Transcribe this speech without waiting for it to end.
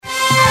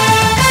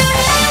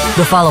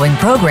The following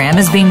program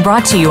is being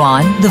brought to you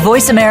on the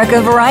Voice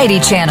America Variety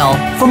Channel.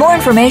 For more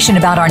information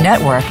about our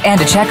network and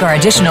to check our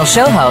additional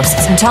show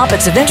hosts and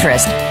topics of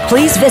interest,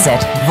 please visit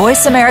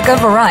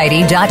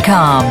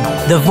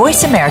voiceamericavariety.com. The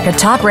Voice America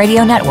Talk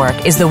Radio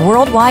Network is the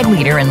worldwide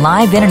leader in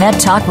live Internet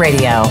talk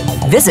radio.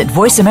 Visit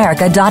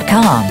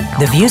voiceamerica.com.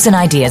 The views and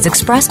ideas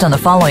expressed on the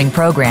following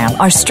program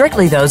are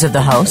strictly those of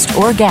the host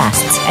or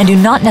guests and do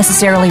not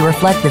necessarily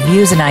reflect the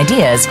views and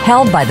ideas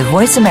held by the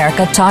Voice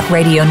America Talk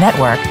Radio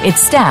Network,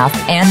 its staff,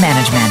 and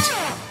management.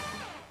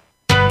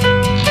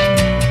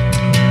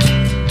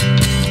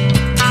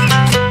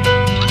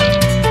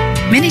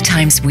 Many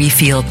times we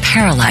feel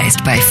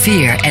paralyzed by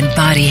fear and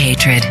body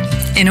hatred.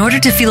 In order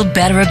to feel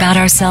better about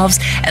ourselves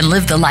and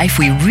live the life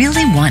we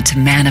really want to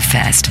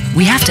manifest,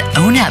 we have to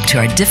own up to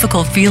our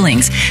difficult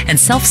feelings and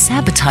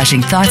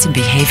self-sabotaging thoughts and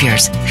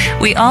behaviors.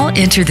 We all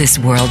enter this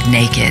world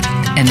naked,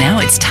 and now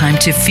it's time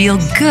to feel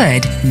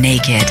good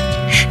naked,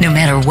 no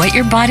matter what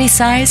your body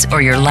size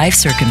or your life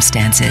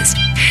circumstances.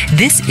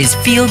 This is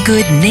Feel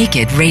Good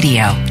Naked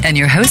Radio, and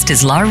your host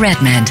is Laura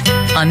Redmond.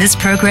 On this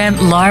program,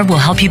 Laura will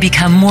help you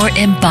become more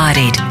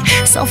embodied,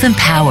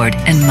 self-empowered,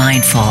 and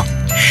mindful,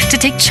 to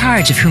take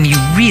charge of whom you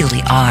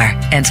really are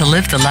and to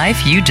live the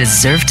life you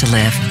deserve to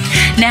live.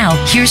 Now,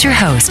 here's your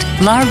host,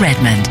 Laura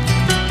Redmond.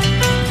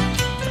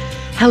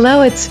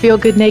 Hello, it's Feel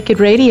Good Naked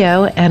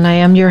Radio, and I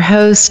am your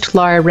host,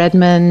 Laura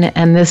Redmond,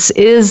 and this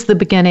is the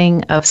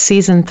beginning of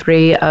Season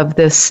 3 of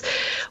this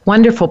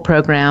wonderful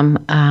program.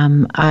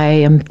 I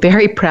am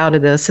very proud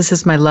of this. This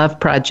is my love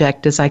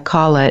project, as I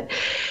call it,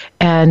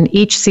 and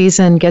each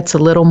season gets a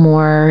little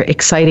more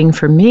exciting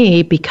for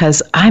me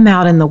because I'm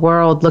out in the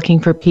world looking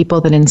for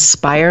people that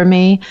inspire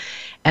me,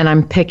 and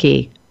I'm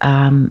picky.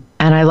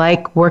 And I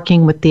like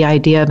working with the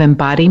idea of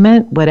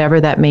embodiment, whatever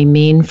that may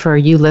mean for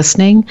you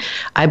listening.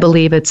 I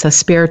believe it's a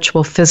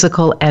spiritual,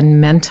 physical,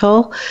 and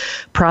mental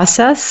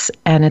process,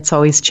 and it's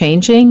always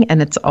changing,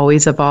 and it's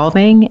always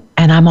evolving.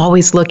 And I'm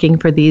always looking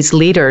for these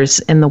leaders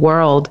in the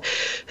world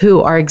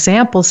who are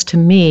examples to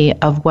me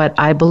of what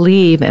I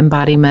believe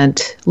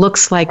embodiment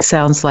looks like,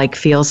 sounds like,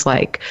 feels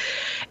like.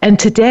 And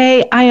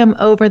today I am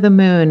over the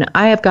moon.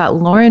 I have got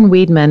Lauren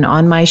Weedman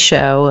on my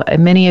show.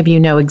 Many of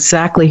you know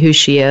exactly who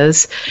she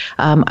is.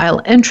 I'll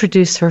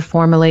introduce her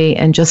formally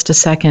in just a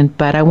second,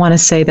 but I want to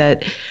say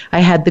that I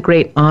had the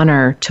great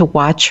honor to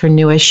watch her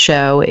newest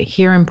show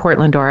here in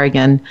Portland,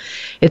 Oregon.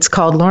 It's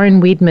called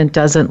Lauren Weedman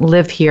Doesn't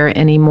Live Here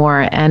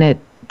Anymore, and it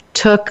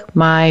took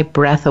my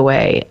breath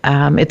away.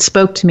 It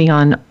spoke to me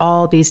on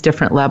all these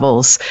different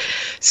levels.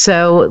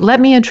 So let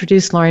me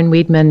introduce Lauren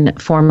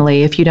Weedman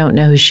formally, if you don't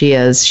know who she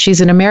is. She's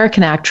an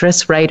American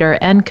actress, writer,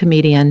 and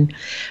comedian,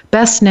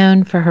 best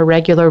known for her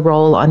regular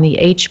role on the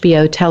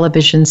HBO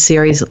television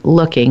series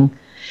Looking.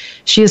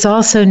 She is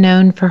also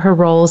known for her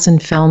roles in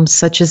films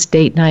such as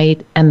Date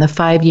Night and The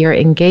 5-Year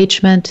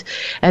Engagement,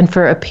 and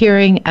for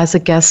appearing as a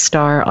guest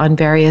star on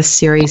various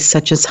series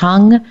such as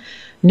Hung,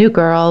 New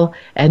Girl,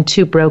 and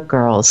Two Broke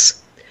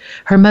Girls.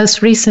 Her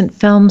most recent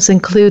films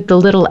include The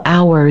Little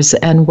Hours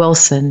and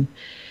Wilson.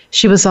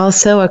 She was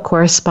also a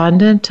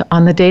correspondent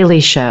on The Daily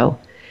Show.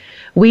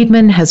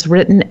 Weedman has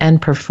written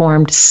and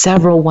performed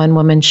several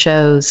one-woman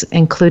shows,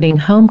 including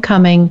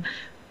Homecoming,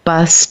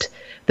 Bust,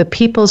 The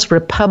People's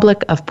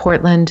Republic of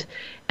Portland,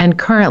 and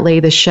currently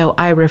the show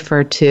I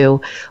refer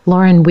to,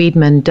 Lauren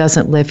Weedman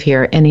Doesn't Live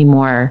Here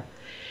Anymore.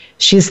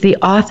 She's the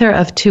author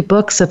of 2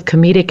 books of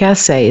comedic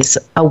essays,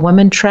 A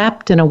Woman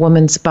Trapped in a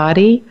Woman's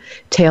Body,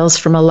 Tales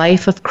from a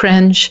Life of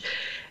Cringe,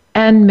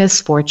 and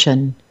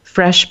Misfortune,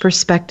 Fresh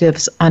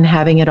Perspectives on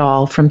Having It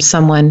All from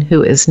Someone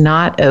Who Is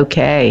Not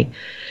Okay.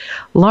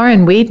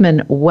 Lauren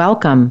Weedman,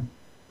 welcome.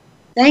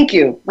 Thank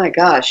you. My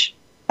gosh.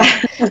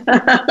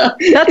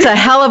 That's a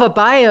hell of a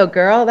bio,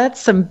 girl.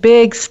 That's some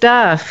big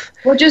stuff.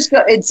 Well, just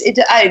go.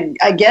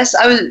 I guess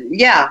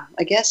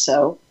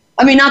so.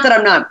 I mean, not that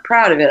I'm not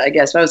proud of it, I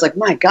guess, but I was like,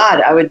 my God,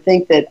 I would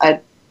think that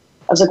I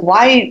was like,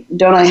 why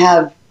don't I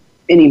have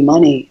any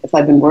money if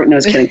I've been working? No, I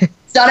was kidding.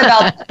 It's not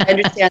about that. I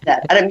understand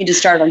that. I don't mean to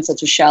start on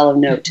such a shallow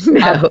note.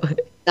 No.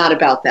 Not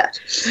about that.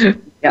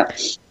 Yeah.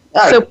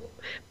 So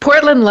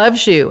Portland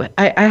loves you.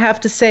 I have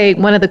to say,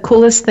 one of the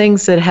coolest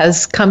things that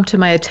has come to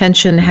my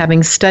attention,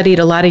 having studied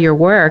a lot of your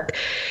work,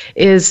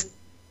 is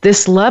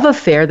this love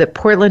affair that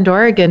Portland,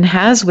 Oregon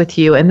has with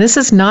you. And this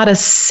is not a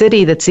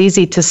city that's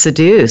easy to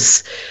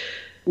seduce.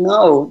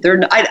 No, they're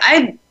not.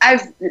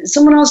 I've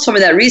someone else told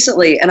me that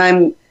recently, and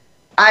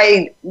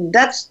I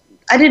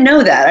didn't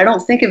know that. I don't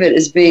think of it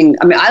as being,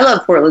 I mean, I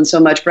love Portland so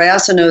much, but I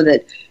also know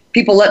that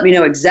people let me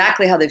know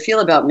exactly how they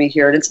feel about me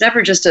here. And it's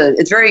never just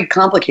it's very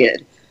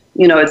complicated.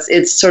 You know,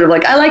 it's sort of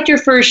like, I liked your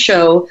first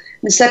show.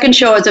 The second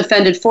show I was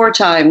offended 4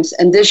 times,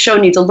 and this show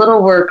needs a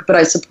little work, but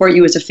I support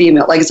you as a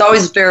female. Like, it's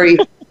always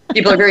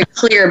people are very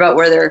clear about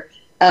where they're,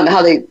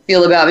 how they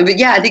feel about me. But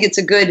yeah, I think it's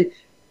a good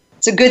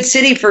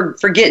city for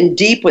getting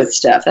deep with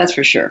stuff. That's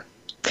for sure.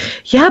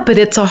 Yeah, but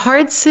it's a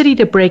hard city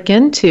to break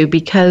into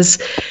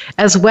because,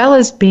 as well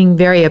as being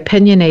very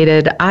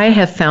opinionated, I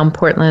have found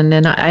Portland,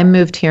 and I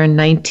moved here in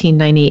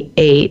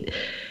 1998,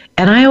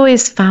 and I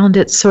always found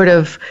it sort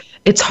of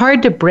it's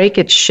hard to break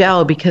its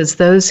shell, because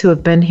those who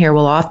have been here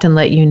will often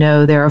let you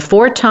know they're a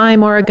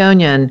 4-time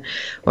Oregonian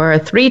or a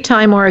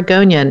 3-time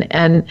Oregonian.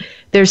 And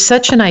there's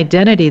such an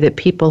identity that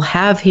people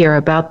have here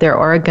about their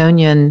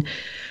Oregonian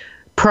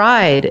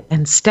pride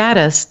and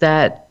status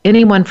that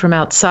anyone from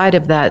outside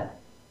of that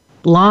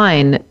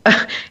line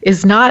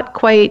is not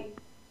quite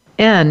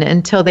in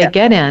until they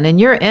get in, and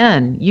you're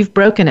in. You've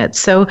broken it.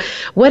 So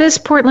what is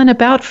Portland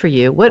about for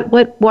you?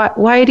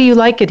 Why do you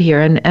like it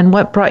here, and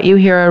what brought you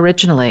here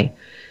originally?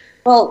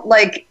 Well,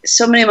 like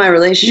so many of my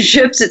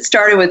relationships, it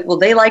started with, well,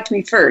 they liked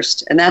me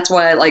first, and that's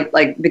why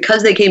I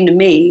because they came to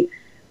me.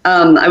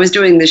 I was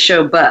doing this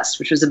show Bust,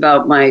 which was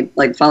about my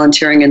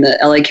volunteering in the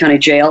LA County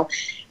Jail,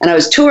 and I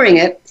was touring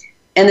it,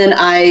 and then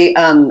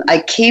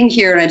I came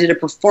here and I did a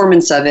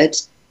performance of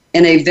it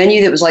in a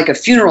venue that was like a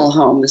funeral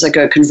home. It was like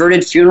a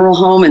converted funeral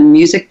home and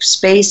music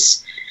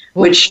space,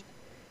 which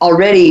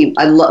already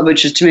I love,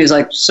 which is to me is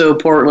like so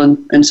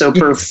Portland and so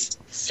perfect.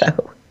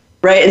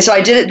 Right. And so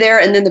I did it there.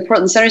 And then the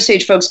Portland Center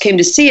Stage folks came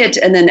to see it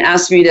and then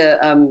asked me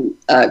to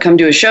come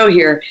do a show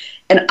here.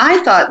 And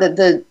I thought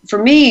that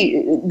for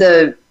me,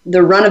 the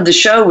run of the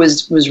show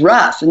was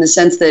rough in the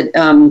sense that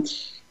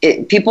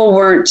people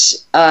weren't,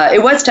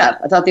 it was tough.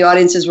 I thought the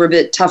audiences were a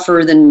bit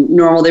tougher than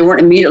normal. They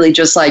weren't immediately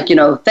just like,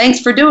 thanks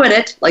for doing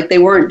it. Like they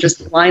weren't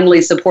just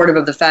blindly supportive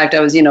of the fact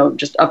I was,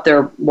 just up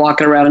there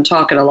walking around and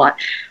talking a lot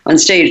on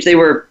stage.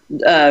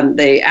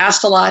 They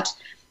asked a lot,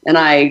 and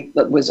I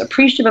was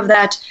appreciative of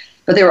that.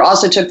 But they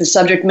also took the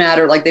subject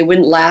matter, like they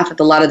wouldn't laugh at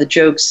a lot of the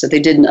jokes that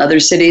they did in other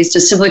cities,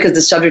 just simply because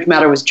the subject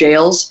matter was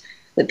jails,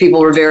 that people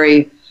were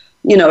very,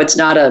 it's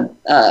not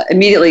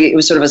immediately it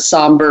was sort of a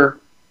somber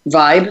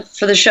vibe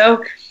for the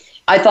show.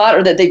 I thought,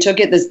 or that they took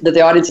it, that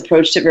the audience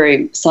approached it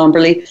very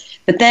somberly.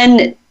 But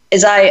then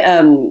as I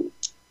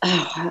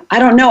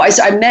don't know,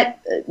 I met,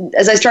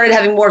 as I started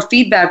having more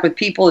feedback with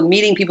people and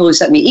meeting people who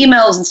sent me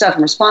emails and stuff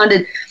and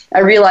responded, I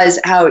realized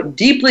how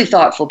deeply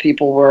thoughtful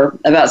people were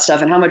about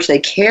stuff and how much they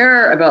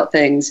care about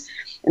things.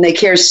 And they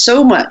care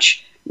so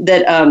much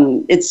that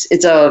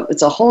it's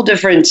a whole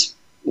different,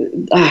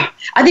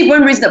 I think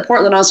one reason that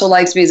Portland also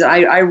likes me is that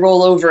I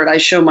roll over and I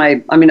show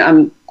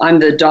I'm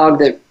the dog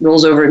that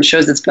rolls over and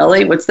shows its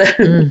belly. What's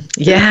that?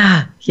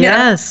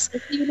 Yes.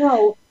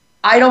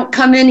 I don't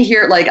come in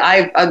here like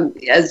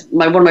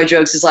one of my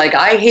jokes is like,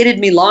 I hated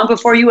me long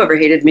before you ever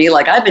hated me.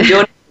 Like I've been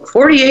doing it for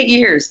 48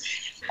 years.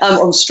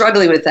 I'm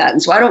struggling with that.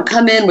 And so I don't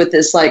come in with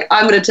this, like,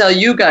 I'm going to tell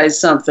you guys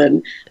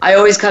something. I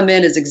always come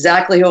in as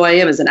exactly who I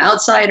am, as an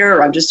outsider,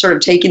 or I'm just sort of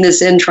taking this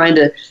in, trying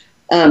to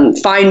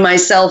find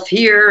myself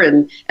here.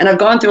 And I've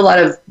gone through a lot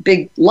of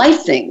big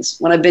life things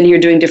when I've been here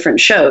doing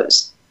different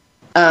shows.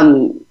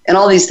 And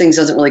all these things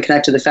doesn't really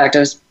connect to the fact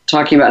I was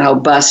talking about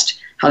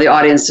how the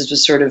audience is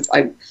just sort of,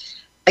 I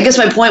guess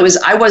my point was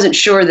I wasn't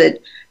sure that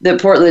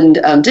Portland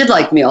did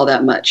like me all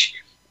that much.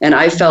 And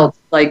I felt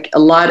like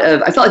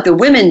I felt like the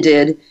women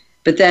did,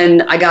 but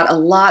then I got a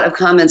lot of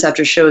comments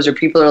after shows where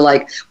people are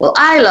like, well,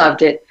 I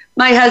loved it.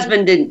 My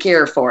husband didn't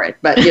care for it,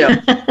 but I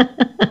got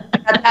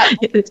that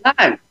all the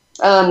time.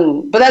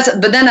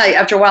 But then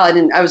after a while,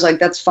 I was like,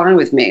 that's fine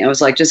with me. I was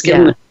like, just give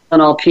them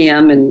an all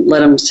PM and let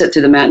them sit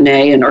through the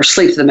matinee or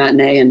sleep through the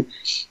matinee. And,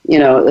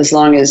 as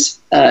long as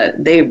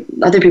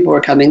other people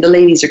were coming, the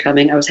ladies are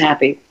coming, I was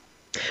happy.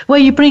 Well,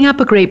 you bring up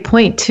a great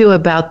point, too,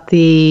 about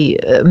the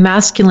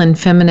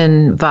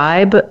masculine-feminine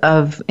vibe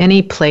of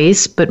any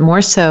place, but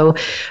more so,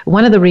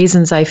 one of the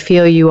reasons I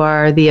feel you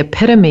are the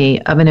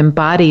epitome of an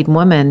embodied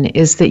woman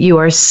is that you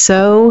are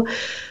so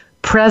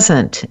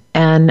present,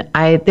 and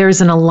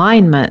there's an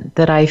alignment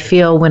that I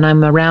feel when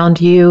I'm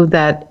around you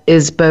that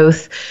is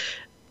both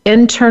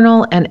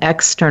internal and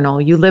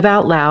external. You live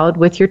out loud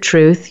with your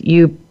truth.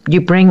 You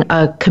bring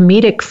a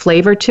comedic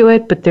flavor to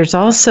it, but there's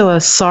also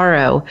a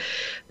sorrow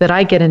that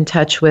I get in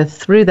touch with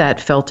through that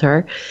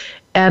filter.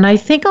 And I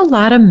think a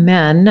lot of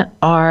men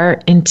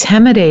are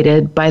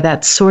intimidated by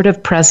that sort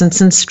of presence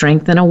and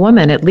strength in a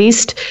woman, at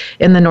least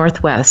in the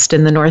Northwest.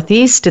 In the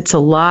Northeast, it's a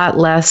lot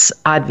less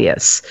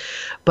obvious.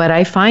 But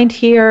I find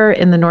here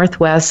in the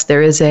Northwest,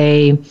 there is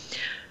a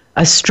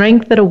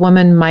strength that a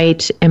woman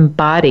might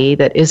embody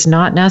that is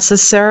not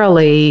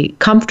necessarily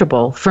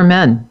comfortable for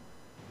men.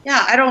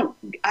 Yeah, I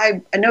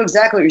know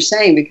exactly what you're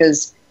saying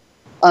because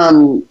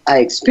I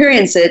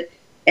experience it,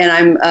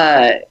 and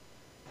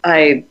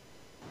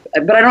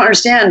but I don't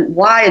understand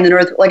why in the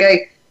North. Like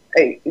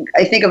I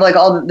think of like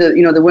all the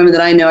the women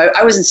that I know.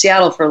 I was in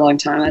Seattle for a long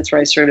time. That's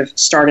where I sort of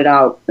started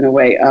out in a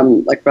way,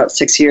 like about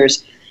 6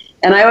 years.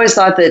 And I always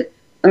thought that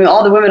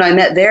all the women I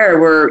met there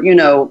were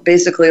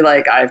basically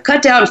like, I've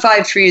cut down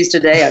 5 trees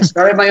today. I've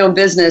started my own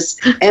business,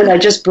 and I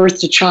just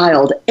birthed a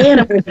child, and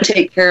I'm going to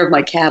take care of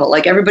my cattle.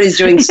 Like everybody's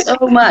doing so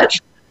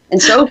much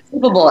and so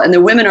capable, and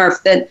the women are.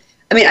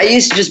 I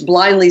used to just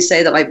blindly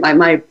say that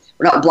my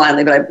not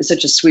blindly, but it's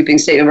such a sweeping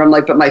statement where I'm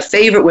like, but my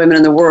favorite women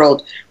in the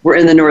world were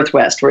in the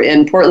Northwest, were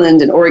in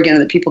Portland and Oregon,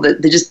 and the people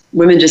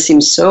women just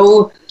seem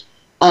so,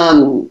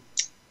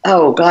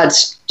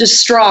 just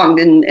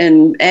strong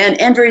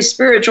and very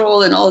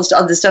spiritual and all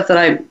this stuff that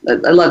I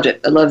loved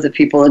it. I love the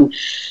people, and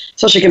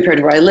especially compared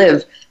to where I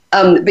live.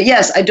 But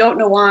yes, I don't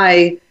know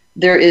why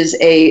there is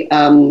a,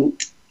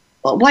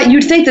 why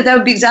you'd think that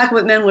would be exactly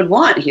what men would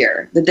want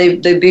here, that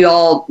they'd be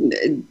all,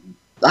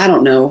 I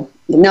don't know.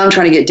 Now I'm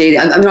trying to get dating.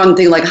 I'm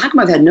thinking like, how come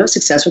I've had no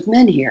success with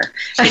men here?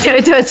 I know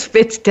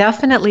it's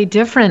definitely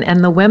different,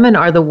 and the women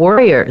are the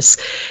warriors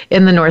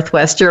in the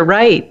Northwest. You're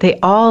right.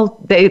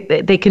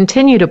 They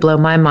continue to blow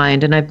my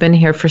mind, and I've been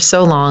here for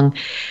so long,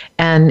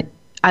 and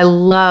I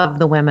love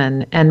the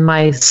women, and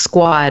my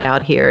squad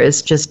out here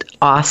is just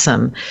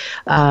awesome.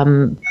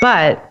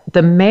 But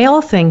the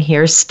male thing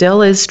here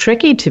still is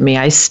tricky to me.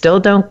 I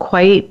still don't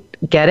quite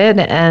get it,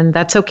 and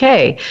that's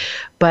okay.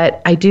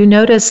 But I do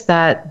notice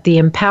that the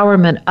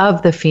empowerment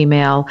of the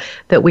female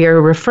that we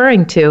are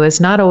referring to is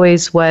not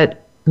always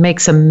what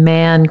makes a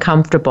man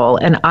comfortable.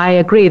 And I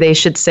agree, they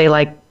should say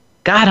like,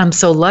 God, I'm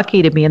so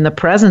lucky to be in the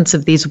presence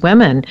of these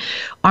women.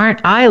 Aren't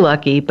I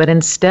lucky? But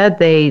instead,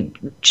 they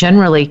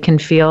generally can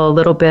feel a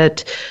little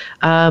bit,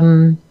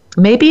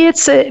 maybe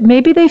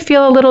they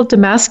feel a little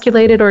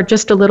demasculated, or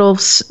just a little,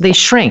 they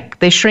shrink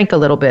a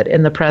little bit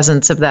in the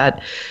presence of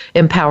that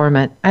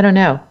empowerment. I don't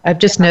know. I've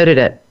just noted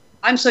it.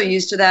 I'm so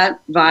used to that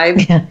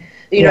vibe, Yeah.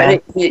 you know,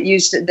 and it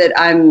used to that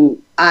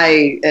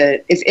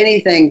if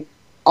anything,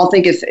 I'll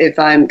think if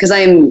I'm, because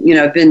I'm, you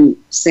know, I've been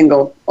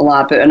single a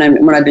lot, but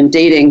when I've been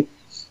dating,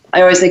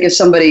 I always think if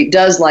somebody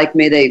does like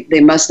me,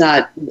 they must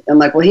not, I'm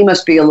like, well, he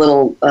must be a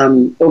little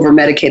over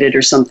medicated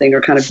or something,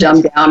 or kind of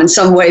dumbed down in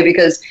some way,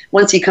 because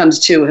once he comes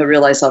to, he'll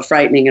realize how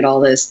frightening it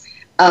all is.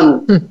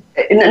 Not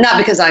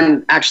because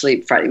I'm actually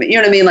frightening, you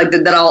know what I mean? Like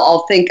that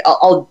I'll think,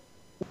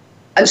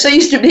 I'm so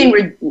used to being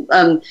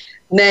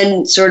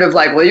men sort of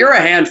like, well, you're a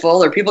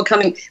handful, or people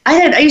coming.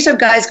 I used to have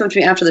guys come to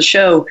me after the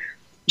show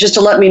just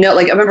to let me know.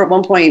 Like, I remember at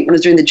one point when I was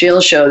doing the jail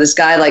show, this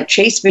guy like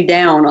chased me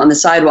down on the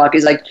sidewalk.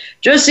 He's like,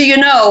 just so you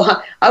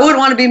know, I wouldn't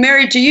want to be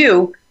married to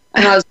you.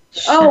 And I was,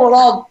 oh,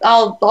 well,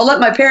 I'll let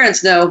my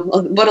parents know.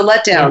 What a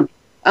letdown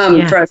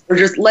for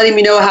just letting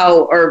me know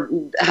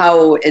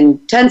how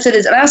intense it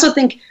is. And I also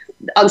think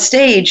on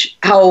stage,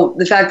 how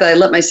the fact that I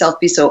let myself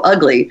be so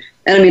ugly,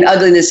 and I mean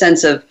ugly in the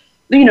sense of,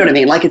 you know what I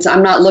mean? Like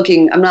I'm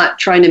not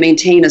trying to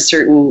maintain a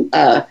certain,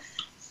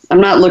 I'm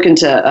not looking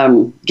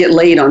to get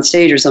laid on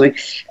stage or something.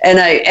 And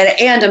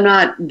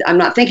I'm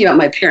not thinking about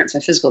my appearance,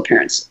 my physical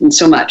appearance, and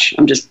so much.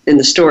 I'm just in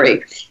the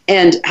story.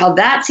 And how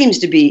that seems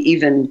to be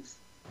even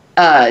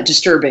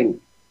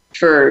disturbing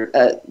for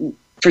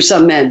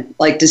some men,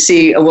 like to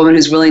see a woman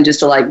who's willing just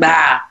to like,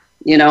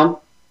 you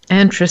know?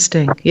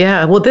 Interesting.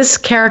 Yeah. Well, this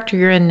character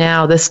you're in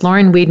now, this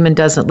Lauren Weedman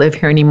doesn't live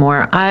here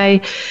anymore.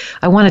 I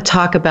want to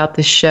talk about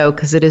this show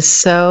because it is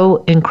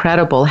so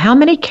incredible. How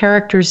many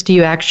characters do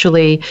you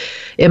actually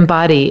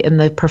embody in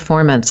the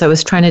performance? I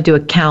was trying to do a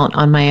count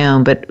on my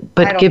own, but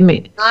give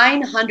me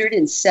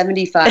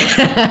 975.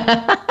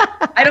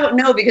 I don't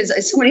know, because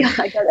I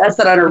got asked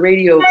that on a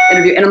radio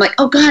interview, and I'm like,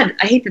 oh God,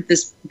 I hate that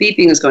this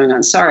beeping is going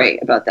on. Sorry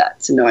about that.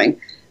 It's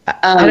annoying.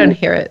 I don't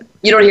hear it.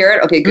 You don't hear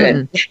it? Okay,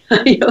 good.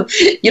 You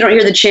don't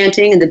hear the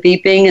chanting and the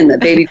beeping and the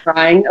baby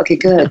crying? Okay,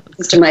 good.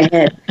 It's to my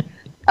head.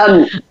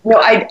 No,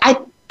 I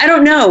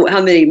don't know how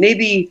many.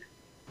 Maybe,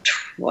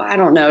 I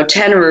don't know,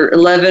 10 or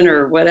 11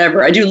 or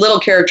whatever. I do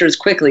little characters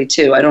quickly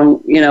too. I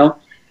don't, you know.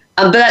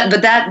 But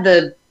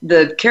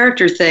the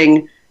character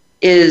thing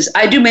is,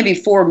 I do maybe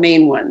 4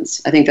 main ones,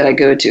 I think, that I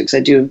go to, because I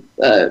do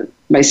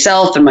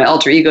myself and my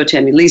alter ego,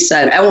 Tammy Lisa.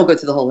 And I won't go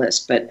through the whole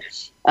list, but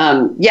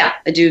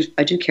I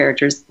do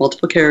characters,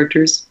 multiple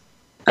characters.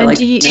 And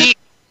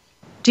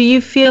do you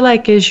feel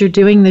like as you're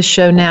doing this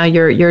show now,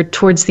 you're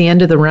towards the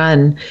end of the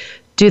run,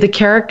 do the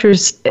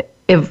characters,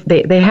 if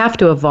they have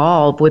to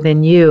evolve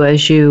within you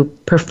as you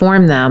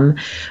perform them,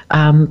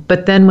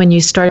 but then when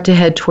you start to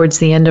head towards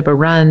the end of a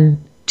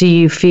run, do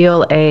you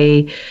feel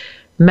a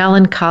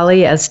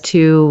melancholy as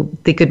to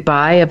the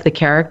goodbye of the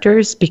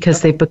characters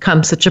because they've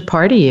become such a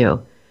part of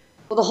you?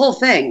 Well, the whole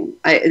thing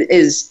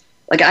is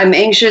like, I'm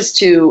anxious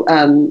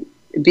to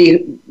be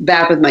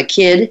back with my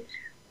kid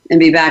and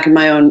be back in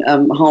my own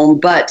home.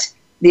 But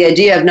the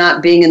idea of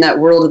not being in that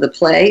world of the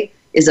play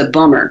is a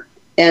bummer.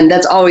 And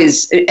that's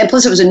always, and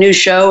plus it was a new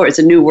show, or it's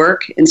a new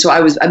work. And so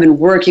I've been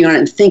working on it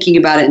and thinking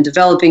about it and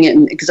developing it,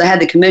 because I had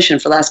the commission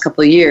for the last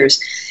couple of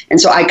years. And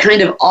so I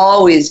kind of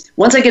always,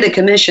 once I get a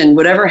commission,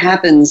 whatever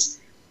happens,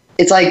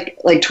 it's like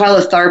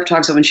Twyla Tharp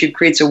talks about when she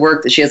creates a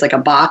work that she has like a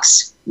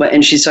box,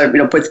 and she sort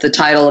of, puts the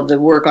title of the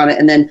work on it.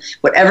 And then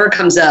whatever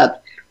comes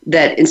up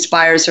that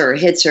inspires her or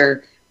hits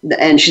her,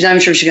 and she's not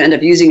even sure if she's going to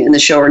end up using it in the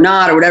show or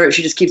not, or whatever.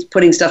 She just keeps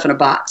putting stuff in a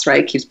box,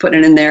 right? Keeps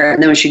putting it in there.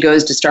 And then when she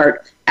goes to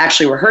start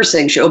actually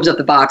rehearsing, she opens up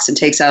the box and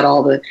takes out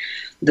all the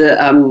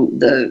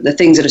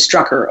things that have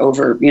struck her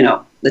over,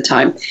 the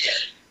time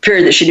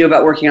period that she knew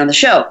about working on the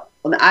show.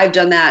 Well, I've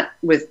done that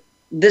with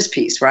this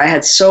piece, where I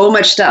had so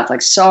much stuff,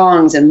 like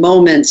songs and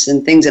moments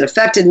and things that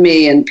affected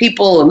me and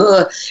people,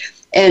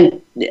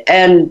 and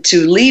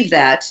to leave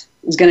that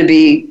is going to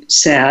be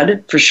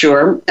sad for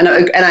sure. And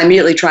I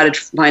immediately try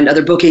to find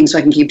other bookings so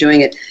I can keep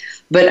doing it.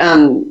 But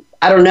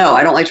I don't know.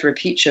 I don't like to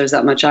repeat shows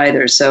that much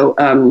either. So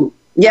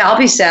I'll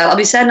be sad. I'll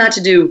be sad not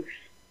to do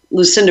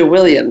Lucinda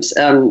Williams,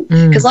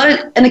 because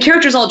and the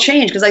characters all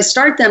change because I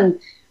start them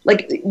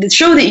like the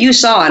show that you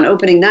saw on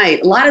opening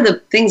night. A lot of the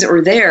things that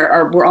were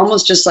there were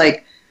almost just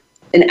like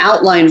an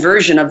outline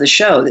version of the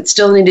show that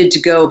still needed to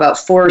go about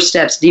 4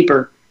 steps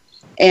deeper.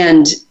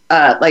 And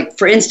like,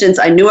 for instance,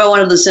 I knew I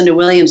wanted Lucinda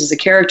Williams as a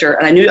character,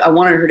 and I knew I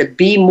wanted her to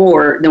be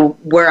more than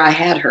where I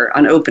had her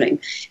on opening.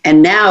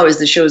 And now, as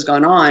the show's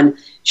gone on,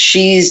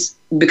 she's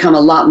become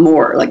a lot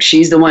more. Like,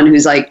 she's the one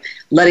who's like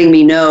letting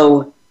me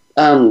know,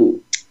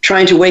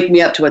 trying to wake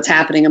me up to what's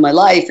happening in my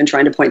life and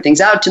trying to point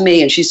things out to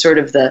me. And she's sort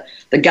of the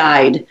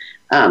guide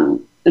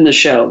in the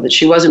show that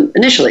she wasn't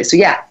initially. So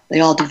yeah, they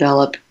all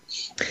develop.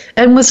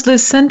 And was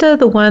Lucinda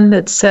the one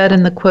that said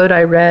in the quote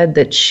I read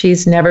that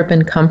she's never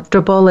been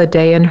comfortable a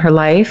day in her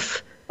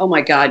life? Oh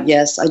my God,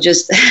 yes.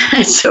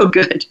 It's so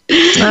good.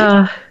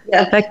 Yeah.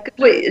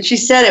 Wait, she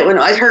said it when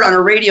I heard on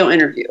a radio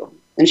interview,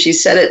 and she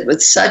said it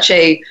with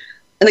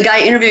and the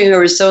guy interviewing her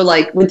was so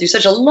like, went through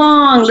such a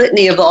long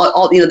litany of all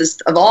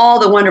of all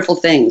the wonderful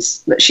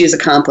things that she's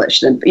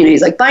accomplished. And,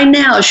 he's like, by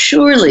now,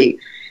 surely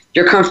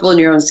you're comfortable in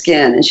your own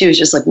skin. And she was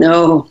just like,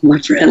 no, my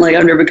friend, like,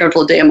 I've never been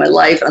comfortable a day in my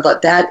life. And I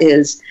thought that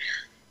is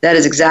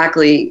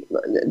exactly,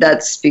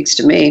 that speaks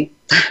to me.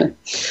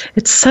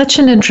 It's such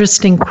an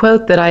interesting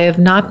quote that I have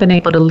not been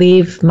able to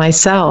leave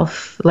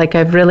myself. Like,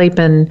 I've really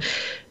been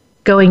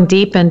going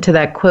deep into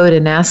that quote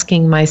and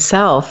asking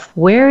myself,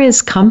 where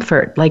is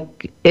comfort?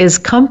 Like, is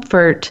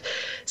comfort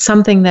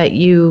something that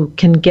you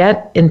can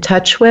get in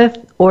touch with,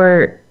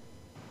 or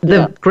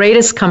the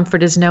greatest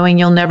comfort is knowing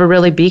you'll never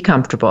really be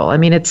comfortable? I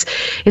mean, it's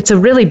a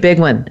really big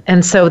one.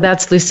 And so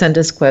that's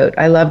Lucinda's quote.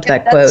 I loved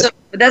that quote.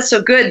 That's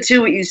so good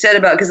too, what you said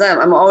about, because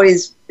I'm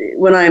always,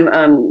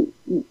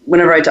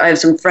 whenever I have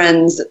some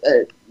friends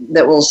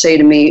that will say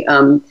to me,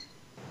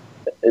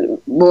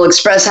 will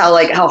express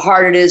how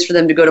hard it is for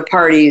them to go to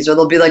parties, or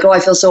they'll be like, oh, I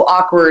feel so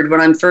awkward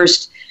when I'm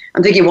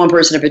thinking of one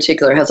person in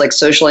particular has like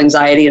social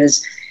anxiety and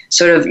is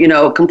sort of,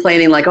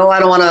 complaining like, oh, I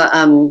don't want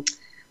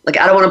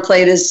to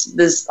play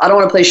this, I don't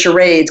want to play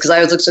charades because I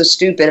always look so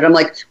stupid. And I'm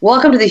like,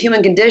 welcome to the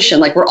human condition.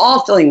 Like, we're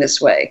all feeling this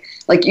way.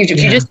 Like, if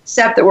you just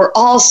accept that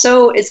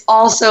it's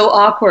all so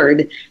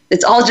awkward.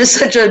 It's all just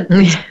such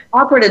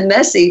awkward and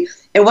messy.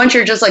 And once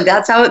you're just like,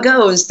 that's how it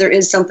goes, there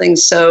is something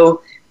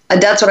so,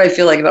 that's what I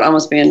feel like about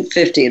almost being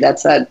 50.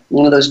 That's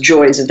one of those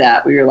joys of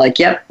that, where you're like,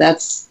 yep,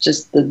 that's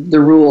just the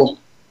rule.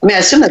 I mean, I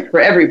assume that's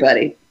for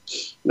everybody.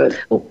 But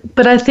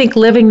I think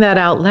living that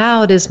out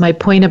loud is my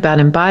point about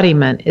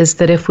embodiment, is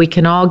that if we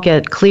can all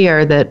get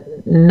clear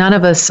that none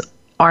of us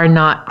are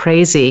not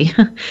crazy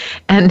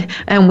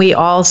and we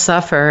all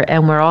suffer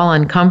and we're all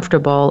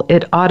uncomfortable,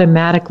 it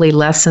automatically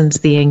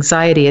lessens the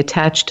anxiety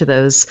attached to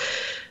those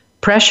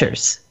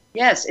pressures.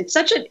 Yes, it's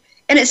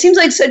and it seems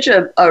like such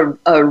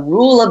a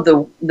rule of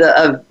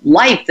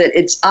life that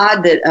it's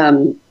odd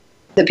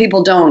that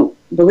people don't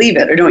believe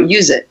it or don't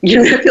use it.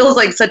 It feels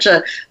like such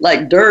a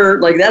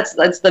dirt. Like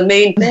that's the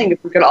main thing.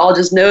 If we could all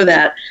just know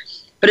that,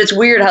 but it's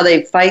weird how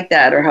they fight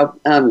that, or how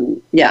I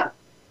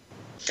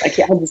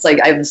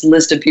have this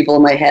list of people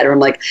in my head, where I'm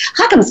like,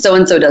 how come so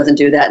and so doesn't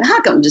do that? And how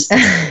come just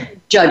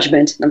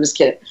judgment? I'm just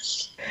kidding.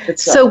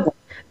 So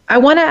I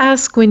want to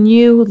ask, when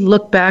you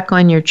look back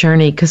on your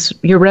journey, because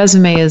your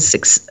resume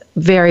is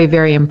very,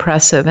 very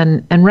impressive.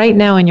 And right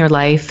now in your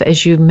life,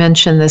 as you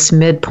mentioned this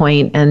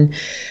midpoint, and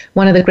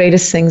one of the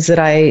greatest things that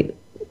I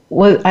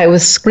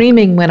was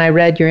screaming when I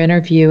read your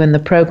interview in the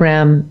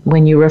program,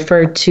 when you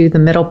referred to the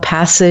middle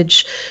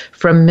passage,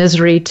 From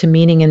Misery to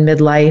Meaning in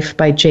Midlife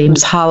by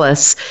James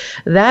Hollis.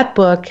 That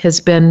book has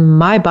been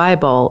my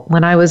Bible.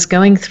 When I was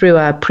going through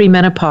a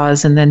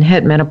premenopause and then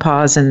hit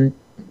menopause and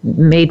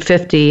made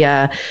 50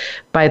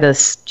 by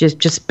this,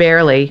 just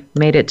barely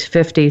made it to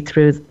 50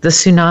 through the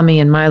tsunami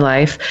in my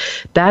life.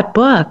 That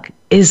book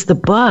is the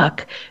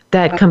book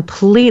that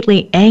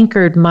completely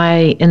anchored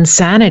my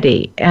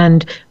insanity.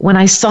 And when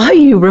I saw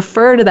you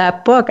refer to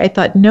that book, I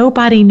thought,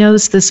 nobody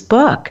knows this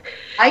book.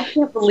 I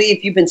can't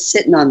believe you've been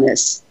sitting on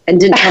this and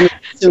didn't tell me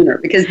sooner,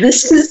 because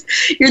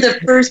you're the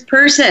first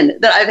person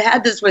that I've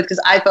had this with,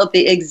 because I felt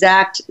the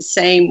exact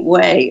same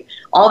way.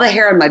 All the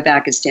hair on my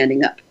back is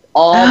standing up.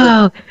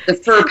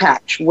 The fur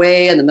patch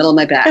way in the middle of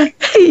my back.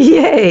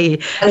 Yay.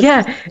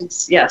 Yeah.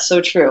 Yeah,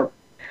 so true.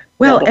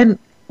 Well, and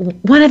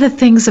one of the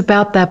things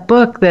about that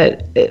book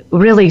that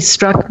really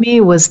struck me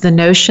was the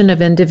notion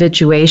of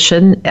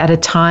individuation at a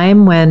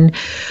time when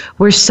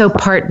we're so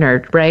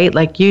partnered, right?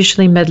 Like,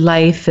 usually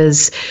midlife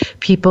is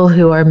people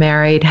who are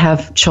married,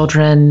 have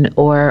children,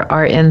 or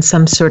are in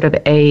some sort of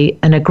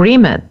an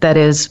agreement that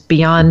is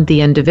beyond the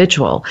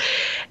individual.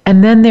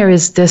 And then there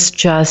is this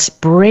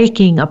just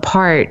breaking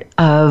apart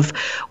of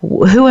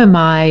who am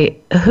I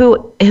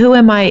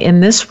in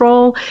this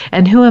role,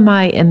 and who am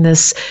I in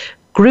this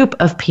group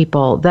of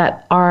people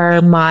that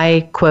are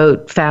my,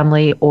 quote,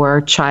 family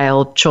or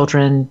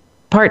children,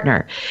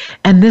 partner.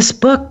 And this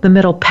book, The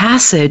Middle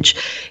Passage,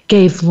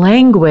 gave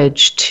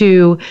language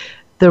to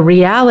the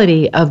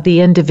reality of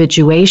the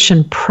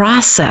individuation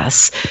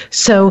process.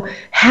 So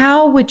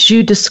how would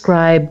you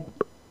describe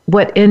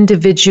what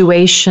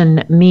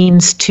individuation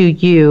means to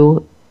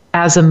you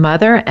as a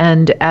mother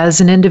and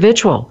as an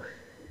individual?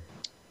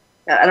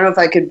 I don't know if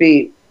I could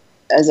be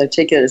as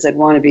articulate as I'd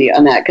want to be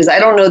on that, because I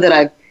don't know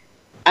that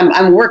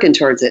I'm working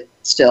towards it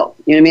still.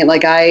 You know what I mean?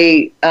 Like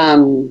I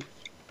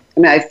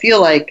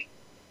feel like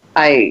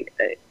I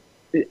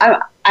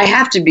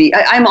have to be.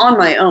 I'm on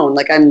my own.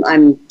 Like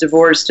I'm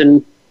divorced,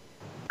 and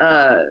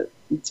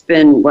it's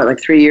been like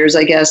 3 years,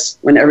 I guess,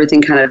 when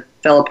everything kind of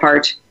fell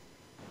apart.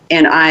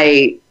 And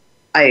I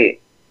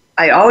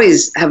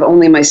always have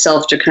only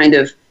myself to kind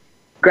of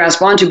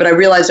grasp onto. But I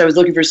realized I was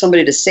looking for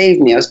somebody to save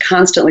me. I was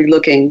constantly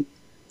looking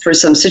for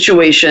some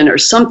situation or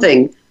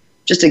something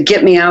just to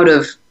get me out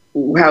of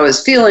how I was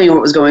feeling and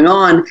what was going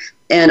on.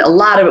 And a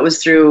lot of it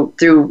was through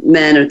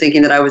men, and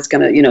thinking that I was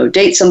going to,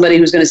 date somebody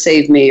who's going to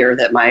save me, or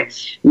that my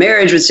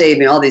marriage would save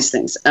me, all these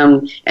things.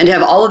 And to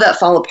have all of that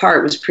fall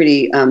apart was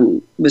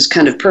was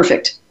kind of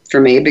perfect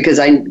for me, because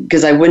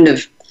I wouldn't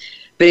have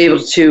been able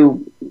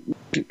to,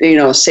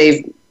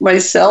 save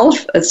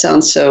myself. That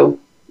sounds so,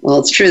 well,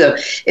 it's true though,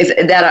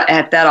 if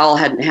that all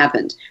hadn't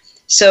happened.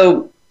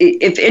 So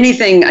if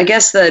anything, I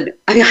guess that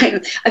I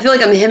feel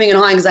like I'm hemming and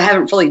hawing because I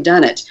haven't fully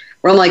done it,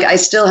 where I'm like, I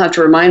still have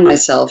to remind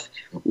myself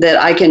that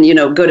I can,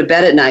 go to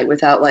bed at night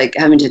without like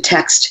having to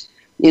text,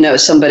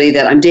 somebody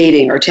that I'm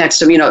dating, or text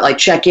them, like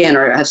check in,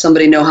 or have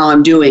somebody know how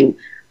I'm doing,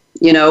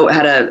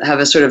 how to have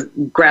a sort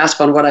of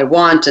grasp on what I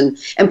want. And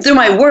through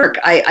my work,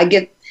 I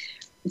get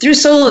through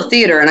solo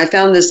theater, and I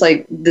found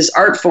this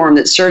art form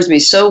that serves me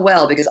so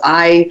well, because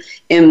I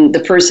am the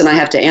person I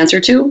have to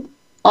answer to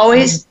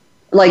always.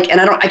 Like,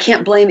 and I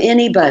can't blame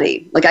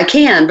anybody. Like I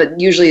can, but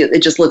usually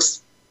it just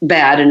looks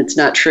bad and it's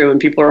not true and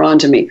people are on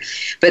to me.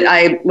 But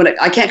I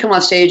can't come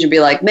off stage and be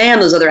like, man,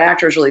 those other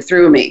actors really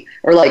threw me,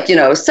 or like,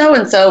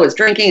 so-and-so is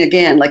drinking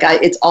again. Like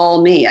it's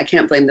all me. I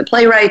can't blame the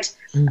playwright.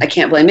 I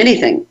can't blame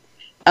anything.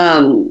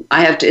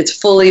 It's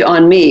fully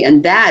on me.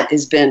 And that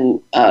has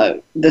been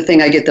the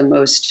thing I get the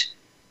most,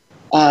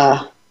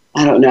 I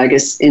don't know, I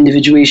guess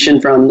individuation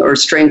from, or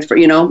strength for,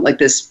 like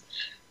this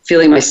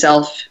feeling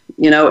myself,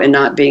 and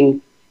not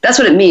being. That's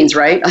what it means,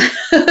 right?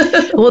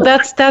 Well,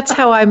 that's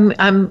how I'm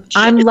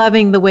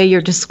loving the way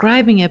you're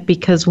describing it,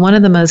 because one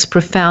of the most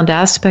profound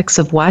aspects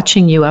of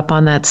watching you up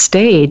on that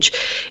stage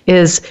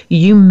is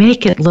you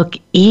make it look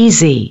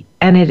easy,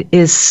 and it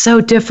is so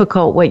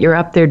difficult what you're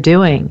up there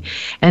doing.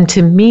 And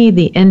to me,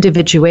 the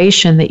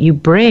individuation that you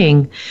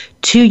bring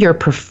to your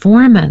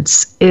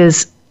performance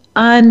is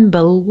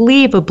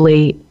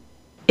unbelievably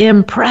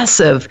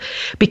impressive,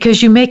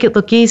 because you make it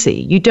look easy.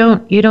 You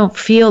don't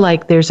feel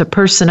like there's a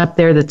person up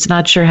there that's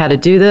not sure how to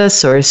do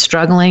this or is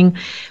struggling,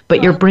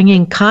 but you're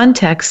bringing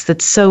context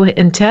that's so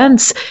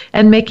intense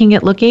and making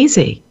it look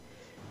easy.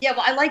 Yeah,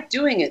 well, I like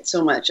doing it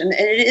so much, and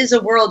it is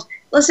a world.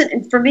 Listen,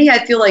 and for me,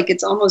 I feel like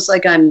it's almost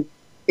like I'm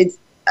always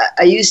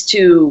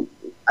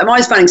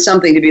finding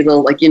something to be a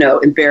little like,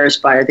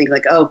 embarrassed by, or think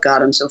like, oh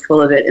God, I'm so full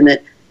of it. And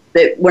that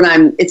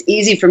when it's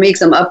easy for me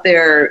because I'm up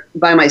there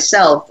by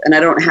myself and I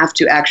don't have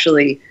to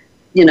actually,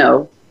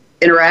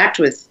 interact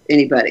with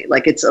anybody.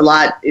 Like it's a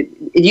lot. It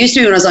used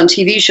to be when I was on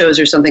TV shows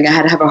or something, I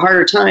had to have a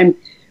harder time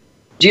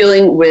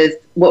dealing with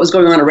what was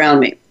going on around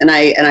me. And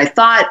I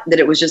thought that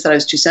it was just that I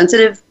was too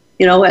sensitive,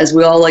 as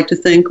we all like to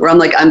think, where I'm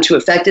like, I'm too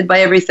affected by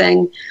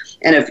everything.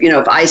 And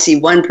if I see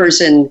one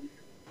person,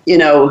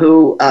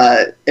 who,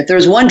 if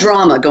there's one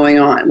drama going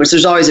on, which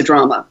there's always a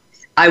drama,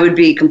 I would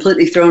be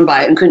completely thrown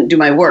by it and couldn't do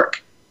my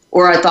work.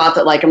 Or I thought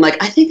that I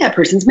think that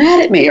person's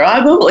mad at me, or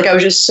I won't. Like I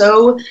was just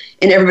so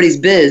in everybody's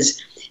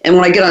biz. And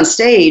when I get on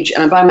stage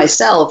and I'm by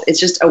myself, it's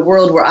just a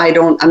world where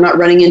I'm not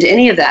running into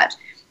any of that.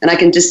 And I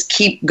can just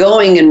keep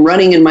going and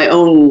running in my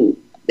own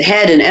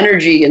head and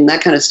energy and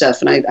that kind of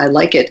stuff. And I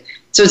like it.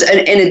 So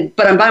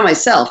but I'm by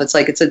myself. It's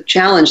like, it's a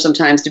challenge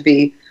sometimes to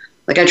be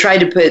like, I tried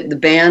to put the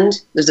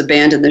band, there's a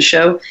band in this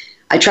show.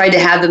 I tried to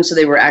have them so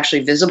they were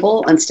actually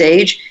visible on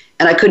stage.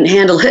 And I couldn't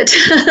handle it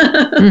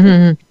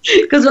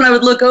because when I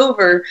would look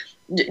over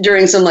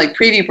during some like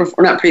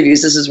not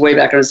previews, this is way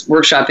back when I was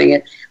workshopping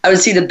it, I would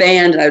see the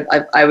band and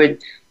I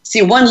would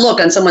see one look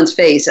on someone's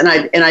face and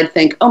I'd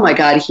think, oh my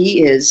God,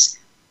 he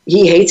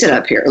hates it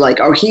up here. Like,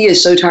 or he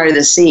is so tired of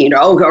this scene,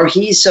 or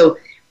he's so,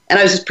 and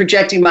I was just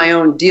projecting my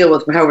own deal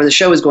with however the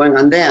show was going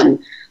on them.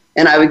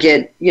 And I would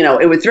get,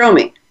 it would throw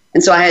me.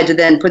 And so I had to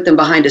then put them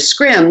behind a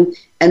scrim.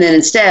 And then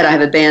instead, I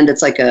have a band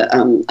that's like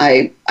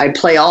I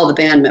play all the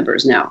band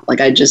members now.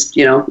 Like I just,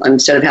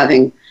 instead of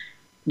having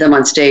them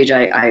on stage,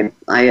 I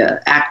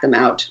act them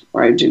out,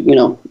 or I do,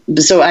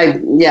 So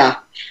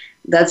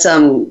that's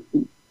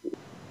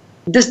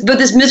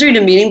this Misery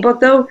to Meaning book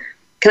though.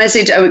 Can I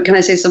say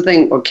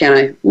something, or can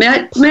I? May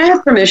I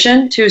have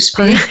permission to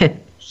speak?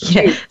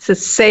 Yeah, so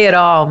say it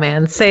all,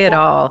 man. Say it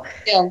all.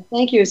 Yeah,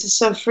 thank you. This is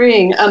so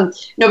freeing. No,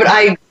 but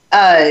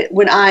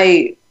when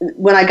I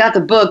got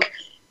the book,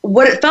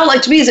 what it felt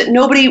like to me is that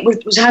nobody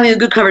was having a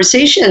good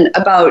conversation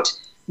about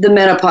the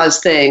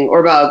menopause thing, or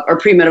about or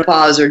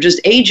premenopause, or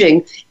just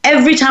aging.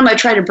 Every time I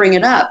tried to bring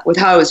it up with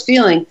how I was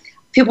feeling,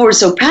 people were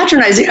so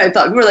patronizing. I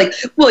thought, we were like,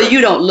 well,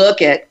 you don't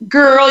look it.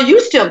 Girl, you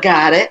still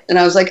got it. And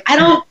I was like,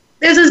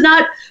 this is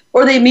not,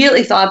 or they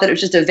immediately thought that it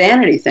was just a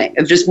vanity thing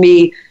of just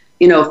me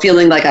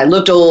feeling like I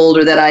looked old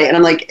or and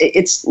I'm like,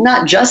 it's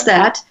not just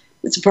that,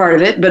 it's a part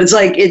of it, but it's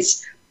like,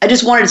 I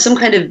just wanted some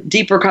kind of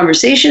deeper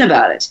conversation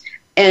about it.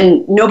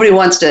 And nobody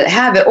wants to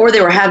have it, or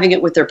they were having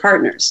it with their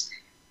partners.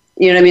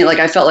 You know what I mean? Like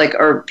I felt like,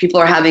 or people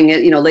are having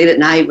it, late at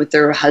night with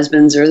their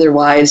husbands or their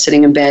wives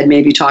sitting in bed,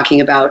 maybe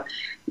talking about,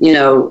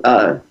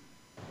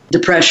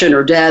 depression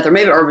or death, or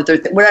maybe, or with their,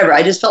 whatever.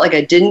 I just felt like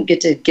I didn't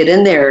get to get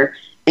in there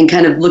and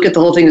kind of look at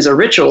the whole thing as a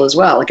ritual as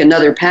well, like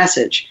another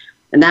passage.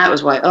 And that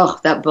was why,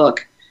 that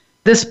book.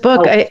 This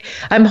book,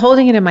 I'm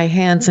holding it in my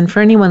hands, and for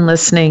anyone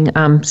listening,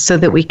 so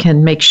that we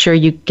can make sure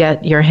you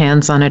get your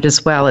hands on it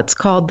as well, it's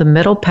called The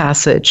Middle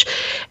Passage,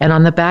 and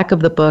on the back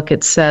of the book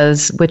it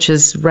says, which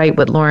is right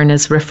what Lauren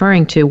is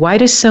referring to, why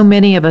do so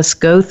many of us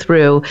go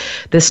through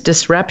this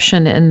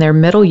disruption in their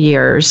middle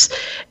years,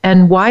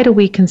 and why do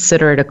we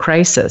consider it a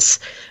crisis?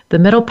 The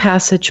Middle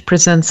Passage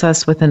presents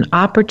us with an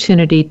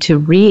opportunity to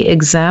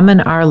re-examine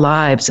our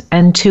lives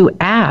and to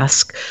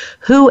ask,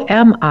 who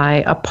am I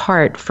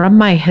apart from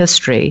my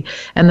history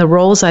and the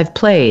roles I've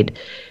played?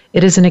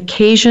 It is an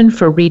occasion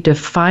for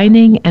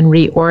redefining and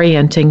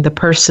reorienting the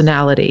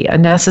personality, a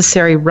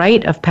necessary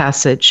rite of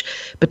passage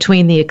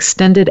between the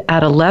extended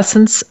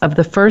adolescence of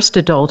the first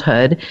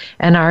adulthood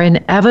and our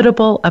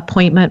inevitable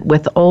appointment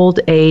with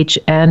old age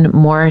and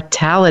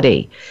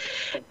mortality.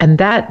 And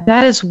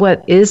that is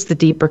what is the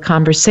deeper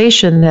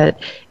conversation that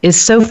is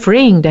so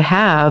freeing to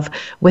have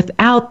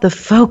without the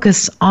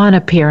focus on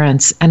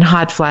appearance and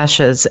hot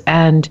flashes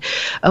and,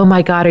 oh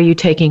my God, are you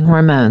taking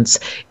hormones?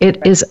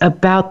 It is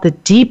about the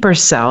deeper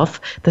self,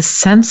 the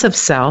sense of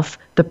self,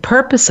 the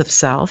purpose of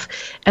self,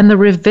 and the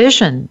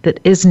revision that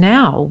is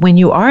now when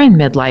you are in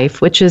midlife,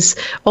 which is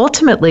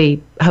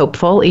ultimately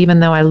hopeful, even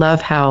though I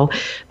love how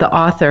the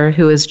author,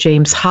 who is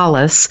James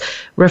Hollis,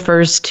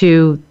 refers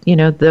to,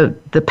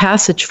 the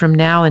passage from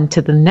now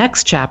into the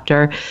next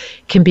chapter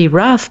can be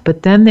rough,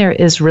 but then there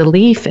is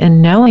relief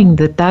in knowing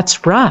that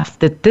that's rough,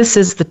 that this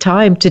is the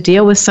time to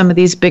deal with some of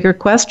these bigger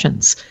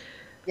questions.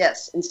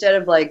 Yes, instead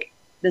of like,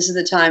 this is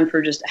the time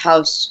for just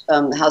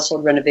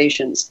household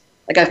renovations.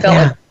 Like I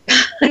felt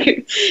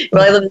like,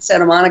 well, I live in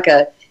Santa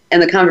Monica,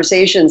 and the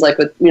conversations, like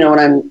with, when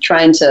I'm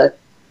trying to,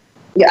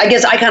 I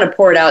guess I kind of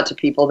pour it out to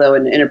people though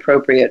in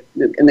inappropriate,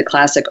 in the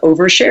classic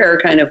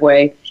overshare kind of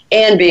way,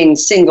 and being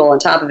single on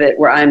top of it,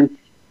 where I'm,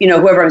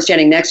 whoever I'm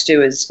standing next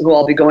to is who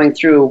I'll be going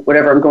through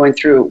whatever I'm going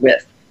through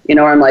with.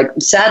 I'm like,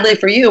 sadly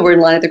for you, we're in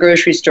line at the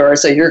grocery store,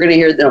 so you're going to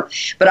hear them.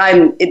 But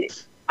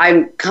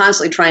I'm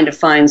constantly trying to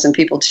find some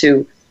people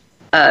to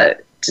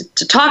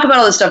talk about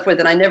all this stuff with,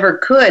 and I never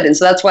could. And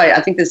so that's why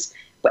I think this,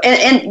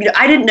 and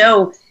I didn't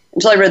know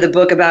until I read the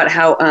book about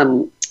how,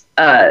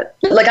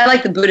 like I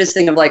like the Buddhist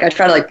thing of like, I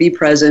try to like be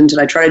present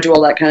and I try to do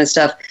all that kind of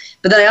stuff.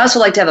 But then I also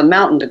like to have a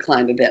mountain to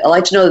climb a bit. I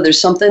like to know that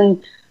there's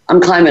something I'm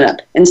climbing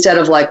up instead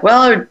of like,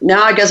 well,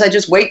 now I guess I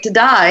just wait to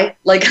die.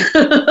 Like,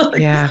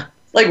 yeah.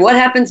 Like what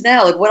happens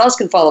now? Like what else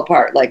can fall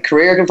apart? Like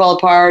career can fall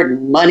apart,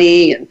 and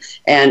money,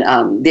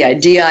 and the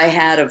idea I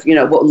had of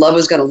what love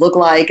was going to look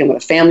like and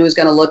what a family was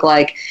going to look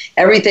like.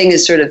 Everything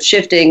is sort of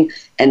shifting.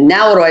 And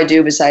now what do I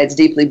do besides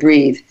deeply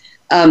breathe?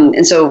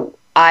 And so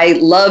I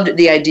loved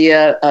the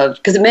idea of,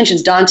 because it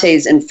mentions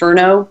Dante's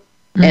Inferno,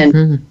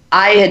 and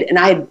I had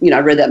I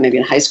read that maybe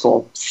in high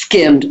school,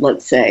 skimmed,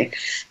 let's say,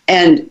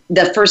 and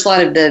the first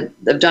line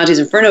of Dante's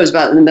Inferno is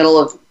about in the middle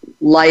of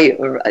light,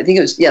 or I think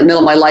it was middle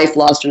of my life,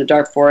 lost in a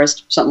dark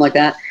forest, something like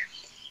that.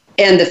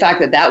 And the fact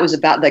that was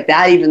about like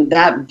that, even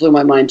that blew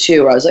my mind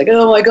too. I was like,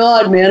 oh my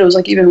God, man, it was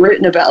like even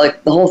written about,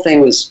 like the whole thing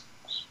was,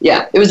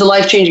 it was a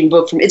life-changing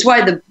book for me. It's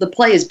why the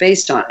play is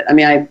based on it. I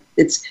mean,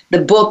 it's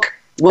the book.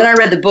 When I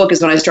read the book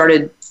is when I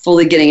started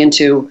fully getting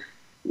into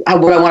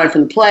what I wanted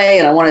from the play,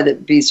 and I wanted it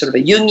to be sort of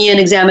a Jungian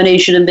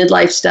examination of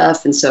midlife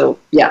stuff. And so,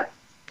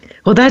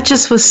 Well, that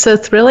just was so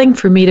thrilling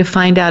for me to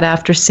find out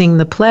after seeing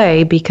the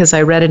play, because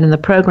I read it in the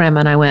program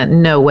and I went,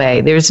 no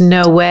way, there's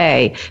no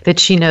way that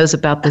she knows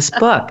about this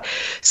book.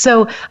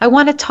 So I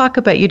want to talk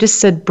about, you just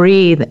said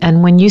breathe.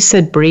 And when you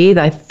said breathe,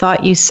 I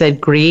thought you said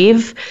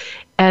grieve.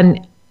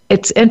 And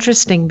it's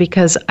interesting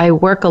because I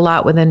work a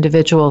lot with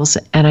individuals,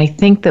 and I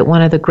think that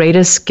one of the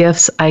greatest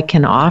gifts I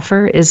can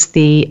offer is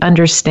the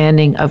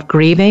understanding of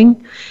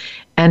grieving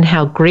and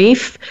how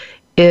grief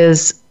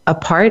is a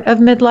part of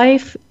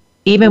midlife,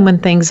 even when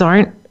things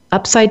aren't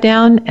upside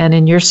down. And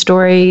in your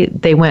story,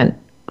 they went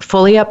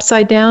fully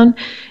upside down.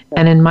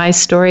 And in my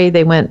story,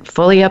 they went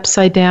fully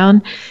upside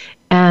down.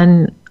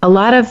 And a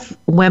lot of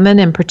women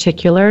in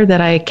particular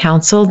that I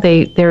counsel,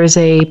 there is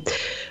a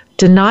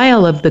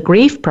denial of the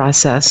grief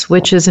process,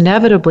 which is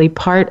inevitably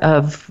part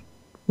of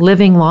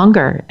living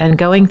longer, and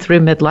going through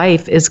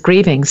midlife is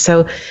grieving.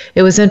 So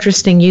it was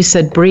interesting. You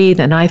said breathe,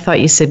 and I thought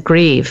you said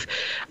grieve.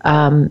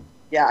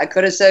 Yeah, I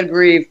could have said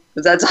grieve,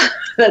 but that's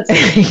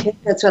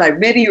what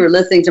maybe you were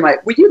listening to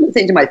were you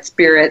listening to my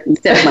spirit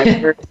instead of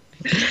my words?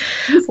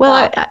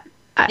 Well,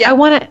 I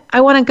want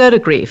to go to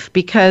grief,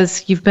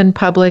 because you've been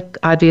public,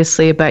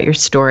 obviously, about your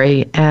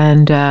story,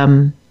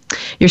 and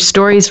your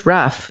story's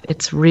rough.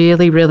 It's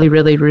really, really,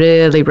 really,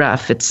 really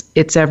rough.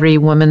 It's every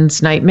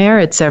woman's nightmare.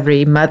 It's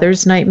every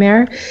mother's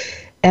nightmare.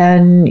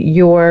 and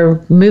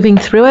you're moving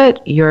through it.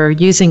 You're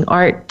using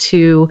art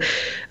to,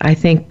 I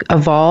think,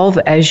 evolve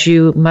as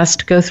you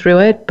must go through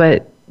it.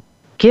 But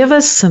give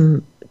us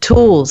some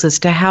tools as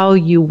to how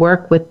you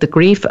work with the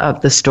grief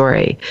of the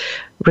story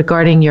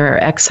regarding your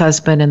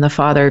ex-husband and the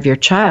father of your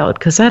child,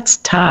 because that's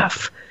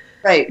tough.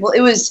 Right. Well,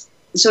 it was,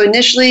 so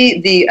initially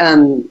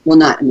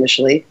not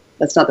initially,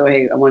 that's not the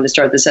way I wanted to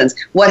start the sentence.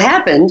 What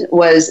happened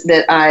was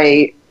that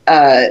I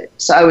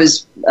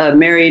was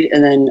married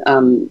and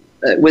then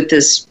with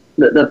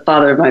the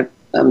father of my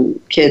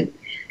kid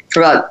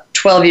for about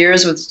 12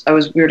 years.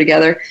 We were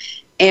together.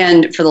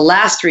 And for the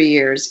last 3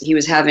 years, he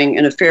was having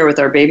an affair with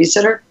our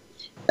babysitter.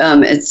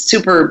 It's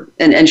super,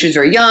 and she was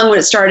very young when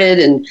it started,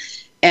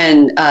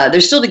 and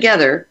they're still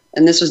together.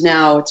 And this was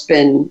now, it's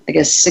been, I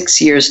guess, 6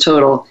 years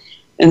total.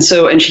 And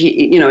so, and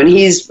she, and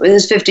he's in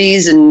his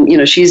 50s,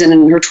 and, she's in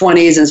her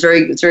 20s,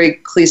 and it's very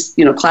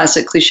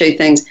classic cliche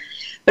things.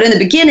 But in the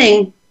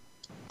beginning,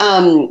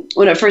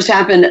 when it first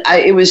happened,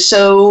 it was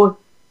so,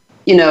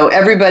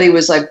 everybody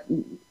was like,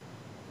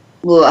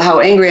 well, how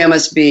angry I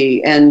must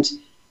be. And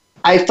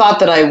I thought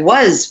that I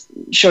was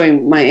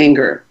showing my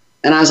anger.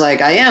 And I was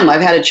like, I am.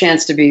 I've had a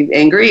chance to be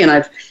angry.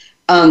 And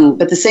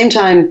but at the same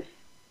time,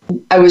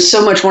 I was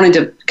so much wanting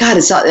to,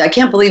 God, I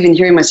can't believe in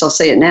hearing myself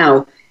say it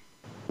now,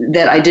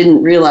 that I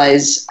didn't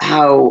realize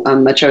how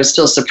much I was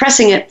still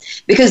suppressing it,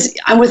 because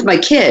I'm with my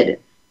kid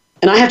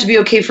and I have to be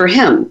okay for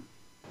him.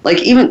 Like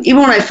even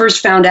when I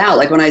first found out,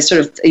 like when I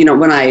sort of,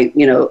 when I,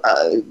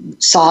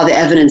 saw the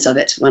evidence of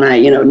it, when I,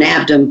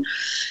 nabbed him,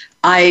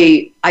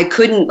 I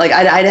couldn't, like,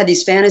 I'd had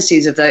these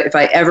fantasies if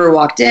I ever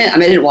walked in. I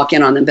mean, I didn't walk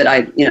in on them, but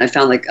I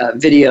found like a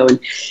video, and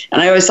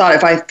I always thought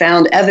if I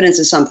found evidence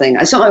of something,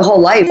 I spent my whole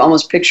life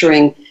almost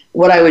picturing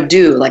what I would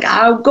do. Like,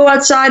 I'll go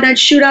outside and I'd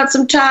shoot out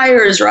some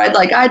tires, or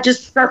I'd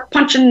just start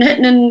punching and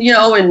hitting and,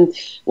 and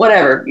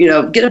whatever,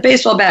 get a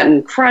baseball bat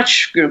and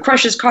crush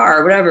his car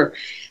or whatever.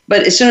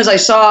 But as soon as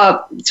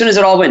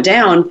it all went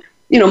down,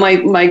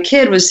 my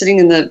kid was sitting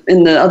in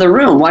the other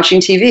room watching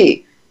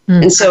TV.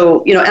 And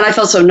so, and I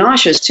felt so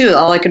nauseous too.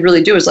 All I could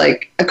really do was I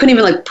couldn't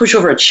even push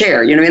over a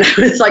chair. I mean,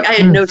 it's like I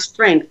had no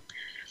strength,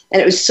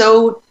 and it was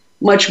so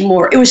much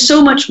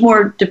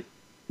more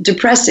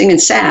depressing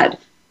and sad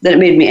that it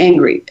made me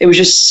angry. It was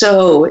just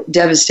so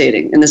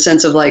devastating in the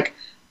sense of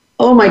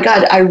oh my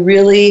God,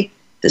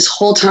 this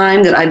whole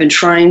time that I've been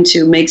trying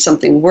to make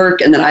something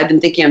work and that I've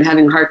been thinking I'm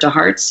having heart to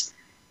hearts,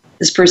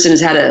 this person has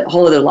had a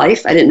whole other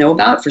life I didn't know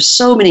about for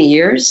so many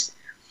years.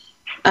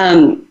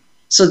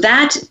 So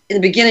that in the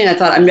beginning, I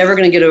thought, I'm never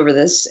going to get over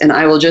this, and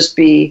I'm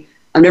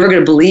never going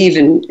to believe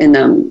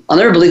I'll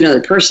never believe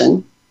another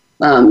person,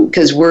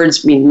 because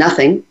words mean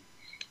nothing.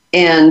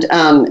 And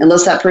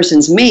unless that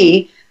person's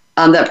me,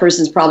 that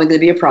person's probably going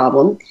to be a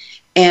problem.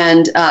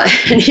 And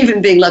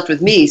even being left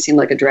with me seemed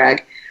like a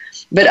drag.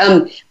 But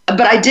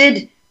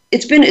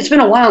it's been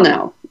a while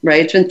now,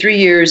 right? It's been 3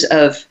 years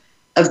of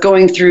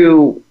going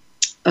through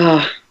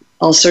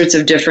all sorts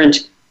of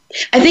different,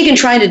 I think, in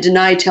trying to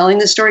deny telling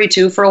the story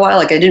too for a while.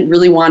 I didn't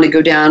really want to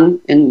go down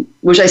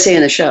which I say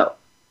in the show,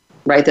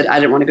 right? That I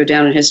didn't want to go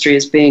down in history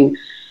as being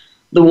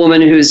the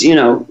woman whose,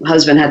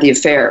 husband had the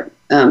affair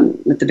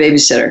with the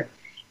babysitter.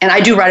 And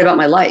I do write about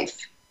my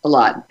life a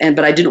lot,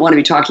 but I didn't want to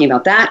be talking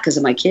about that because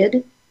of my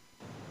kid.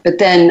 But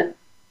then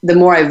the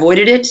more I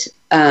avoided it,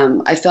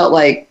 I felt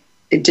like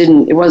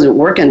it wasn't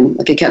working.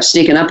 Like it kept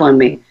sneaking up on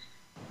me.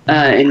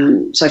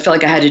 And so I felt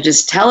like I had to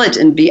just tell it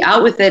and be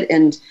out with it.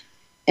 And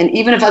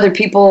even if other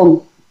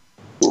people,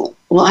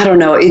 well, I don't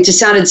know, it just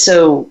sounded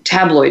so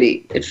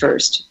tabloidy at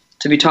first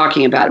to be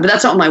talking about it. But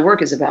that's not what my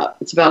work is about.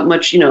 It's about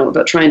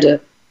about trying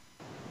to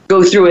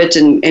go through it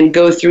and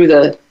go through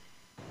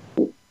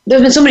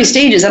there's been so many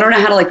stages. I don't know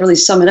how to really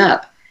sum it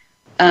up.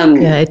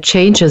 Yeah, it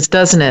changes,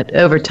 doesn't it,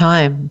 over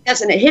time?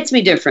 Yes, and it hits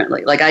me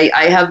differently.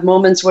 I have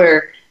moments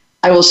where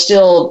I will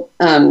still,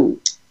 I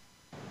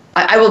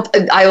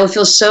will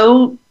feel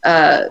so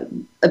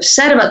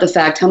upset about the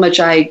fact how much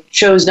I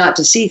chose not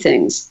to see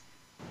things,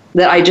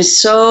 that I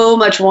just so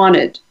much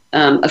wanted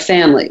a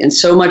family, and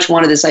so much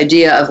wanted this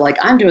idea of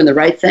I'm doing the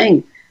right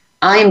thing.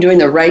 I am doing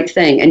the right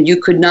thing. And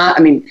you could not,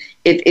 I mean,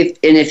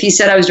 if he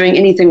said I was doing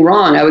anything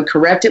wrong, I would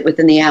correct it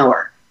within the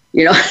hour.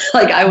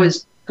 I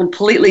was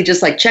completely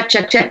just check,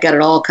 got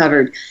it all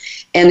covered.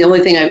 And the only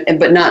thing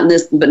but not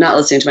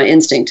listening to my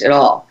instinct at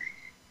all.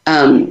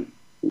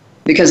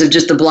 Because of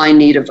just the blind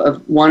need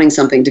of wanting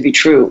something to be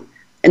true.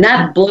 And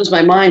that blows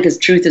my mind, because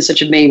truth is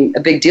such a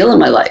big deal in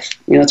my life.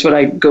 It's what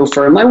I go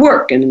for in my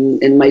work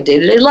and in my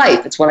day-to-day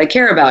life. It's what I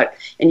care about.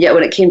 And yet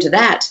when it came to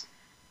that,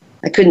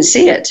 I couldn't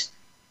see it.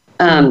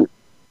 And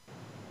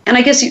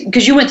I guess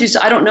because you went through, so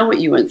I don't know what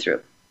you went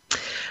through.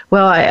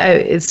 Well,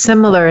 it's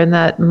similar in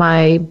that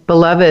my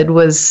beloved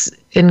was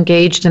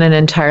engaged in an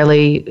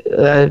entirely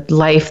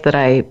life that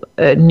I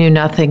knew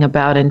nothing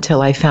about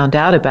until I found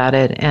out about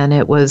it. And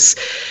it was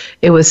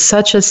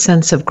such a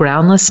sense of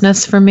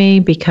groundlessness for me,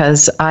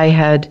 because I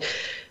had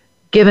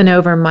given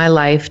over my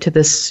life to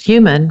this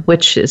human,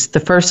 which is the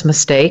first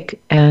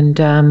mistake. And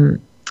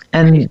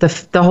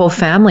the whole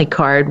family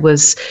card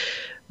was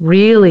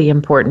really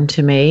important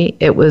to me.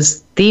 It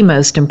was the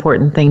most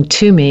important thing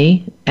to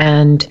me.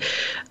 And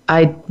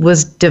I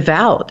was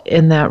devout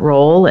in that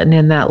role and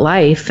in that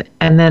life.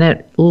 And then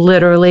it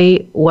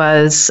literally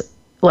was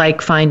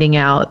like finding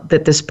out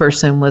that this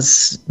person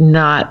was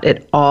not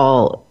at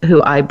all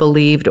who I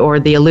believed, or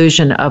the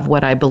illusion of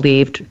what I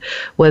believed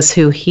was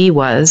who he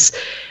was.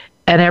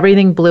 And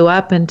everything blew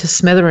up into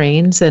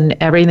smithereens, and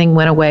everything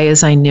went away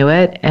as I knew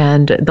it.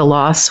 And the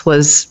loss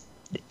was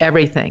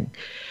everything.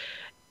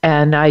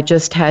 And I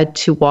just had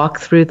to walk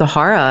through the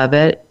horror of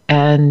it.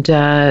 And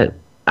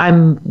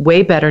I'm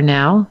way better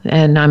now.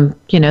 And I'm,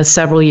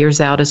 several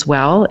years out as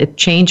well. It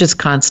changes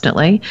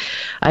constantly.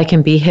 I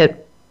can be hit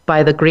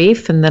by the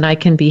grief, and then I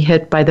can be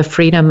hit by the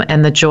freedom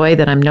and the joy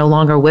that I'm no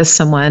longer with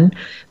someone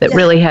that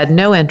really had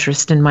no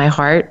interest in my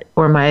heart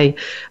or my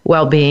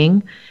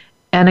well-being.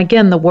 And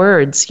again, the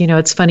words,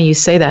 it's funny you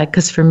say that,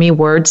 because for me,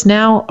 words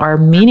now are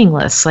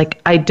meaningless. Like,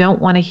 I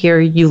don't want to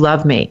hear you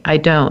love me. I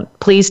don't.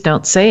 Please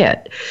don't say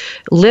it.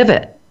 Live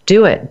it,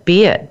 do it,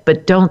 be it,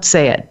 but don't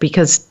say it,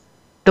 because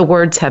the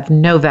words have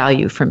no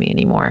value for me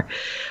anymore.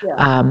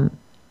 Yeah.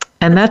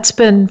 And that's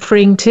been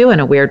freeing too,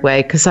 in a weird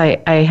way, because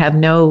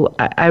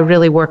I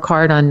really work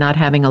hard on not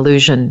having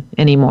illusion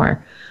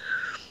anymore.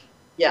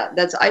 Yeah,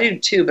 I do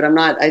too, but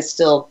I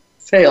still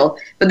fail.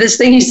 But this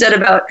thing you said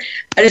about,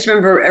 I just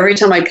remember every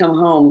time I'd come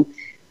home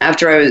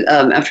after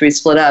we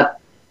split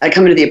up, I'd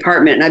come into the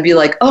apartment and I'd be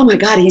like, oh my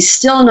God, he's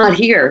still not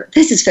here.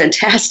 This is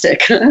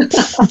fantastic. And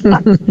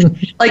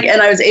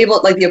I was able,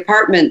 the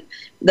apartment,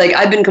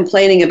 I've been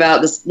complaining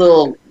about this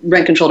little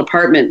rent-controlled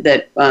apartment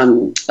that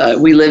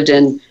we lived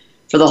in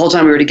for the whole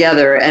time we were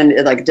together, and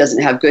it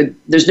doesn't have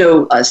there's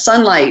no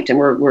sunlight, and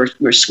we're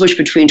squished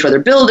between two other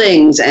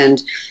buildings,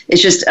 and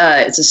it's just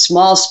it's a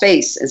small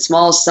space, a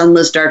small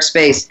sunless dark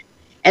space.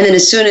 And then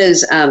as soon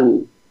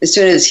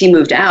as he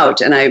moved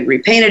out and I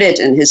repainted it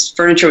and his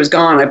furniture was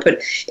gone,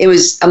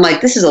 I'm like,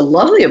 this is a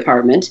lovely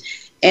apartment,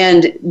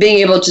 and being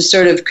able to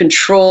sort of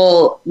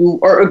control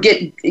or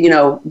get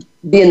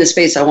be in the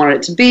space I wanted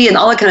it to be and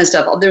all that kind of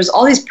stuff. There's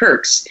all these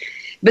perks,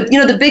 but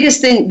the biggest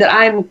thing that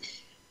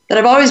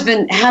I've always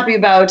been happy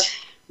about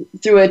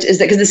through it is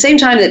that, because the same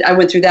time that I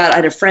went through that, I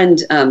had a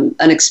friend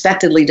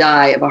unexpectedly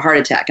die of a heart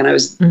attack, and I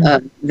was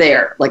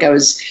there. I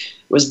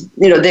was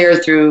there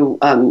through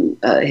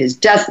his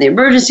death in the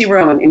emergency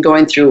room and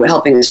going through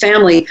helping his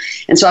family,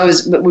 and so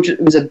which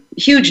was a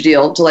huge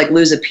deal to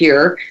lose a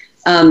peer,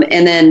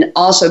 and then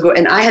also go.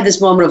 And I had this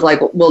moment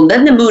of well,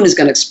 then the moon is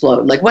going to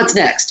explode. What's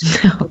next?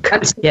 Oh,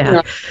 God,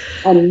 yeah.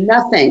 On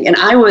nothing, and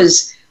I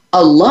was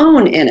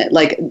alone in it.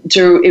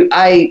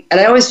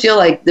 I always feel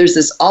like there's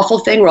this awful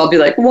thing where I'll be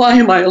like, why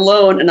am I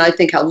alone? And I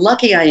think how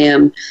lucky I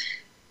am,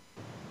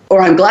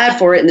 or I'm glad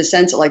for it, in the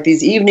sense that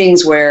these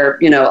evenings where,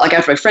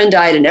 after my friend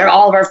died and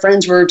all of our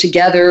friends were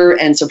together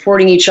and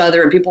supporting each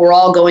other, and people were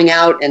all going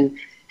out and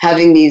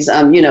having these,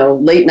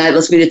 late night,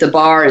 let's meet at the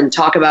bar and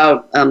talk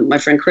about my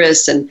friend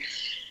Chris and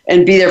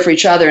be there for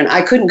each other. And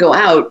I couldn't go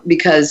out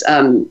because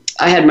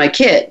I had my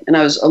kid, and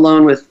I was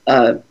alone with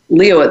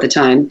Leo at the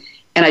time.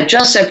 And I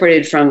just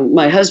separated from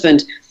my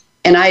husband,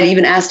 and I had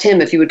even asked him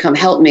if he would come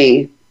help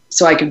me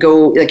so I could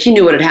go. He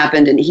knew what had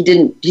happened, and he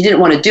didn't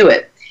want to do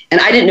it.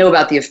 And I didn't know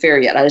about the affair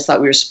yet. I just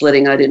thought we were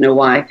splitting, and I didn't know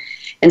why.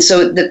 And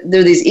so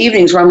there are these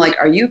evenings where I'm like,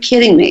 are you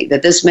kidding me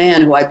that this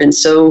man who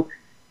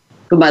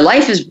who my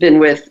life has been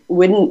with,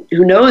 who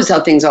knows how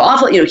things are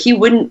awful, he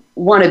wouldn't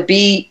want to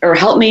be or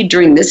help me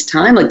during this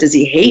time? Does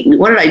he hate me?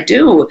 What did I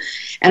do?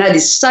 And I had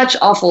these such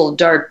awful,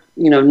 dark,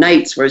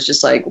 nights where it's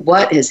just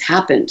what has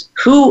happened?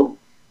 Who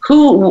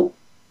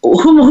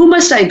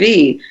must I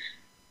be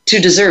to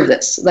deserve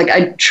this?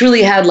 I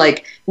truly had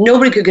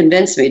nobody could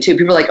convince me to.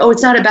 People are like, oh,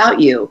 it's not about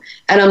you.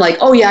 And I'm like,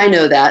 oh yeah, I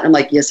know that. And I'm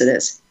like, yes, it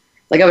is.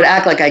 I would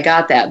act like I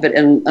got that. But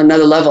in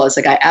another level, it's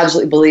I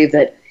absolutely believe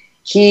that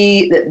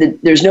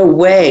there's no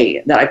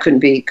way that I couldn't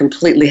be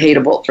completely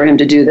hateable for him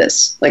to do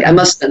this. I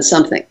must have done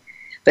something.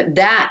 But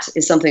that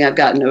is something I've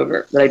gotten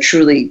over, that I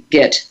truly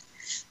get,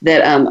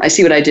 that I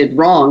see what I did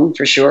wrong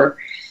for sure.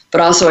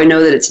 But also I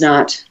know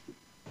that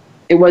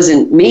it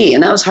wasn't me,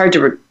 and that was hard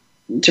to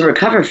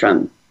recover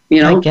from.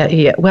 I get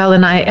you. Well,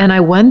 and I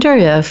wonder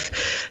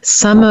if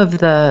some of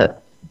the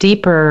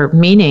deeper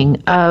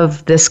meaning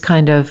of this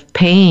kind of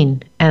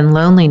pain and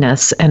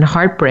loneliness and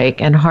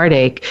heartbreak and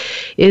heartache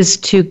is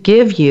to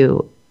give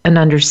you an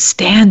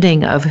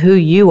understanding of who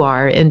you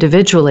are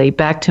individually,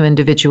 back to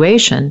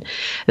individuation,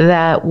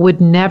 that would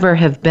never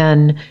have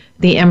been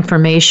the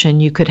information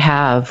you could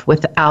have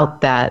without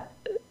that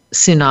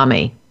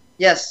tsunami.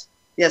 Yes.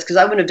 Yes, because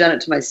I wouldn't have done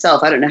it to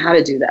myself. I don't know how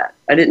to do that.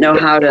 I didn't know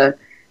how to.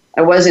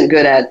 I wasn't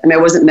good at. I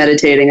wasn't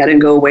meditating. I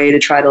didn't go away to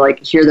try to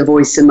hear the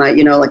voice in my. I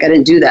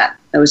didn't do that.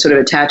 I was sort of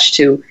attached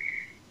to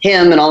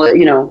him and all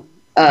the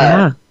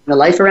the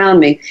life around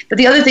me. But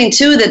the other thing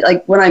too,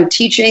 that when I'm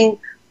teaching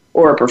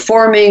or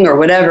performing or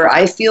whatever,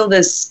 I feel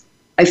a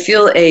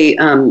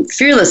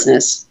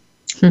fearlessness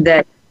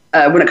that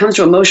when it comes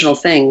to emotional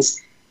things.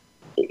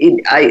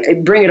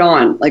 I bring it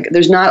on.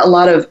 There's not a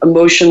lot of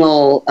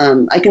emotional,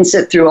 I can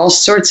sit through all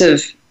sorts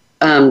of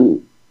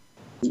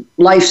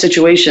life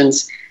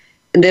situations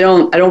and I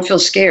don't feel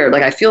scared.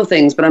 Like I feel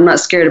things, but I'm not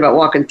scared about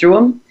walking through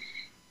them.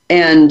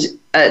 And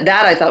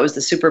that I thought was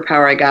the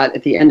superpower I got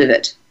at the end of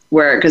it.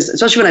 Because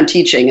especially when I'm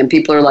teaching and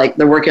people are like,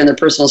 they're working on their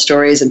personal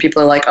stories and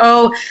people are like,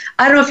 oh,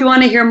 I don't know if you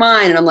want to hear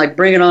mine. And I'm like,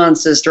 bring it on,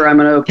 sister.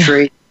 I'm an oak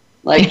tree.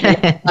 Like, you're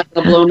not going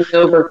to blow me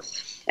over.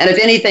 And if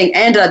anything,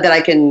 and that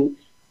I can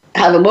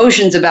have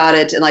emotions about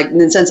it and like in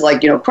the sense of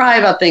like, cry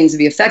about things and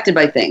be affected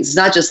by things. It's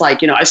not just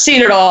like, I've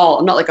seen it all.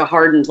 I'm not like a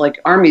hardened like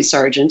army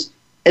sergeant,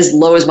 as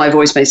low as my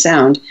voice may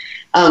sound.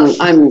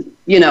 I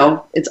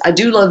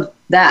do love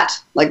that,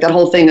 like that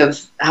whole thing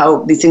of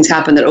how these things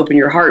happen that open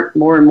your heart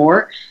more and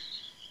more.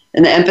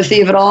 And the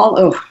empathy of it all.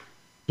 Oh,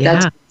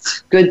 yeah.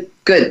 That's good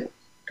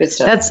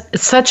stuff. That's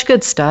such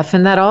good stuff.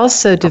 And that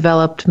also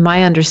developed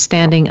my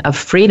understanding of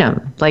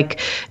freedom. Like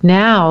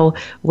now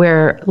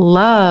where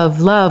love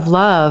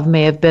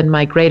may have been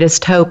my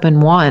greatest hope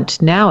and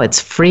want, now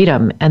it's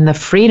freedom. And the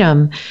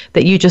freedom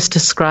that you just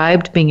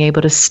described, being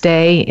able to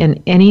stay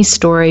in any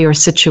story or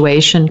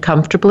situation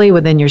comfortably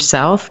within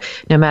yourself,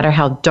 no matter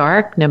how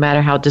dark, no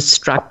matter how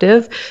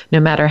destructive, no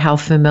matter how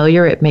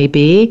familiar it may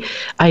be.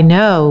 I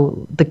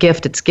know the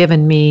gift it's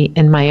given me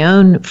in my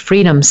own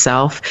freedom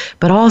self,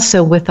 but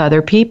also with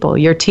other people.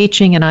 You're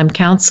teaching and I'm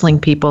counseling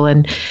people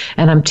and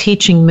I'm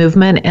teaching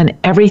movement, and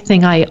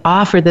everything I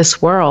offer this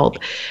world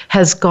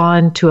has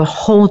gone to a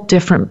whole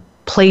different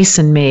place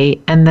in me,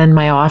 and then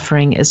my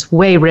offering is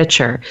way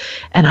richer.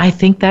 And I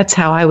think that's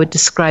how I would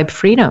describe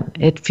freedom.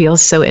 It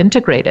feels so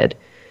integrated.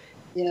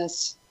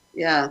 Yes.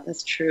 Yeah,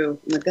 that's true.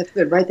 That's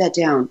good. Write that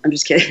down. I'm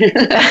just kidding.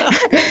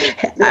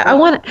 I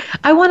want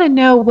to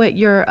know what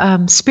your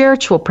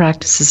spiritual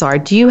practices are.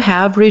 Do you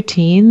have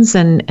routines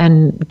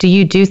and do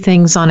you do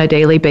things on a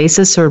daily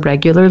basis or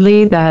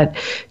regularly that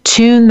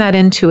tune that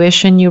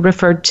intuition you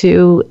referred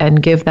to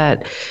and give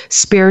that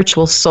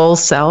spiritual soul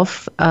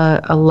self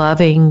a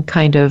loving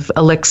kind of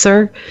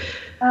elixir?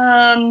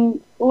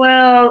 No,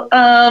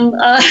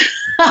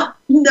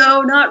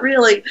 not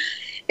really.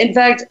 In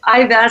fact,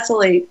 I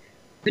vacillate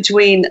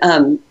between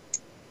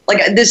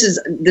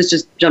this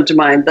just jumped to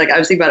mind. Like I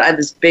was thinking about, I had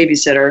this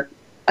babysitter.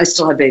 I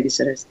still have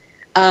babysitters,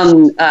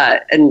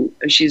 and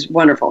she's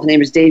wonderful. Her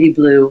name is Davy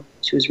Blue.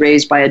 She was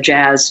raised by a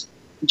jazz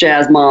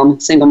mom,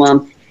 single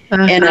mom,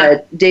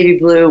 and Davy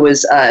Blue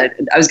was. I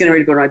was getting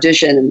ready to go to an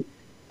audition,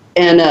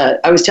 and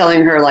I was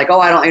telling her like,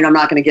 I'm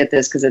not going to get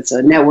this because it's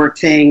a network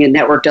thing, and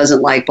network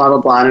doesn't like blah blah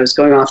blah. And I was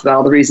going off about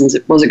all the reasons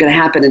it wasn't going to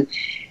happen, and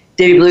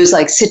Davy Blue's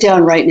like, sit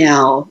down right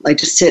now, like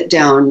just sit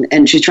down.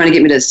 And she's trying to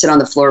get me to sit on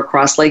the floor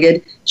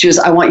cross-legged. She goes,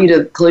 I want you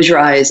to close your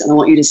eyes and I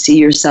want you to see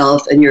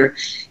yourself and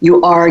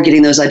you are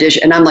getting those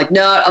auditions. And I'm like,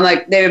 no,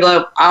 Davy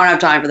Blue, I don't have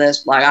time for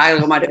this. Like, I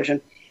go to my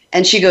audition.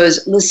 And she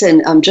goes,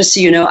 listen, just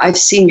so you know, I've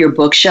seen your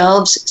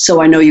bookshelves,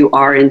 so I know you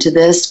are into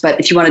this. But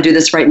if you want to do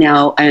this right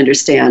now, I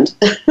understand.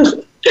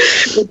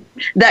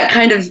 That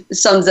kind of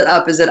sums it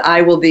up, is that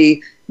I will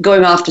be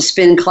going off to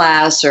spin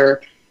class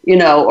or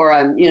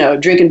I'm,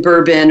 drinking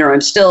bourbon, or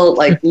I'm still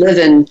like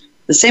living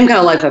the same kind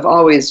of life I've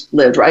always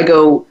lived, where I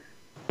go,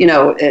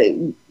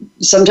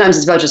 sometimes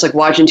it's about just like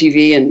watching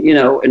TV and,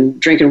 and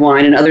drinking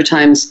wine. And other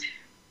times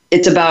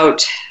it's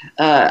about,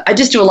 I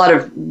just do a lot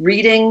of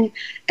reading,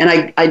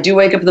 and I do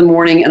wake up in the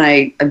morning, and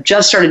I've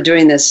just started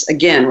doing this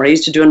again, what I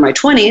used to do in my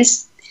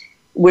 20s,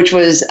 which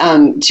was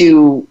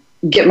to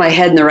get my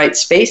head in the right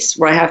space,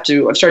 where I've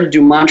started to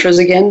do mantras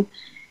again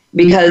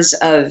because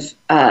of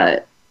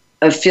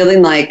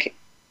feeling like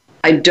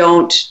I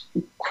don't,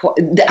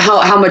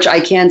 how much I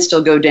can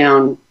still go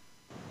down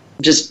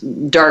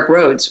just dark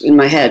roads in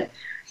my head.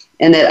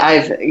 And that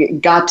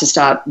I've got to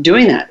stop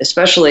doing that,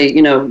 especially,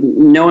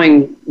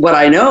 knowing what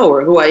I know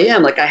or who I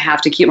am. Like I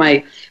have to keep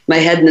my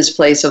head in this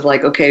place of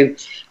like, okay,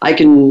 I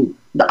view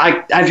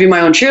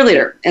my own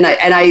cheerleader. And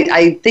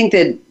I think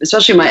that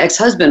especially my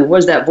ex-husband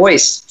was that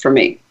voice for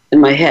me in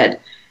my head.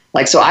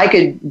 Like, so I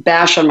could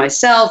bash on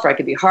myself, or I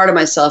could be hard on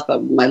myself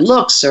about my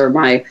looks or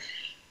my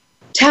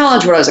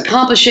talent, what I was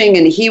accomplishing,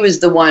 and he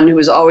was the one who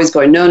was always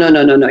going, no,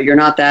 you're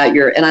not that,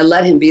 and I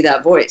let him be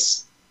that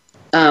voice.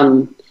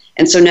 And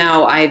so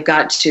now I've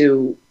got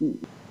to,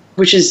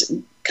 which is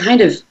kind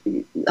of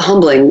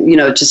humbling,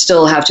 to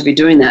still have to be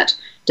doing that,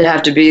 to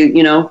have to be,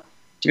 to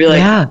be like,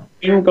 yeah.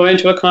 I'm going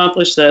to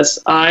accomplish this.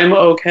 I'm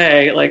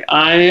okay. Like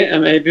I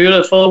am a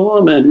beautiful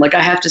woman. Like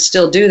I have to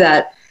still do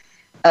that.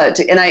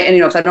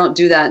 If I don't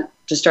do that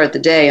to start the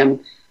day,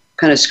 I'm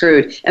kind of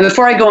screwed. And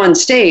before I go on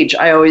stage,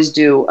 I always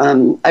do,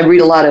 I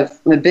read a lot of,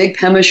 I'm a big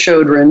Pema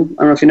Chodron. I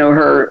don't know if you know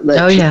her.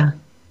 Yeah.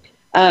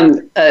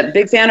 A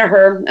big fan of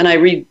her. And I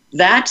read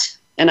that,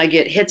 and I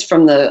get hits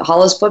from the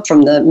Hollis book,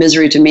 from the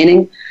Misery to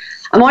Meaning.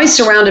 I'm always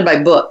surrounded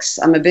by books.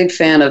 I'm a big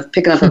fan of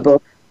picking up a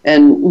book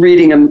and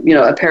reading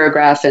a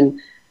paragraph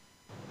and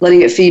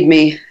letting it feed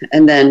me,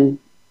 and then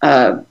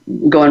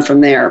going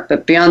from there.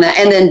 But beyond that,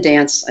 and then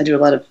dance. I do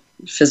a lot of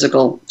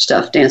physical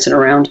stuff, dancing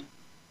around.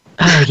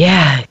 Oh,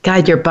 yeah.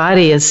 God, your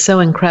body is so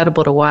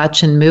incredible to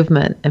watch in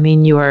movement. I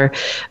mean, you are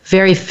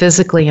very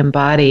physically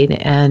embodied.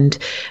 And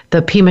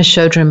the Pema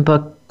Chodron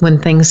book, When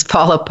Things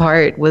Fall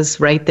Apart, was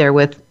right there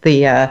with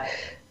the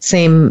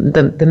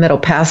the Middle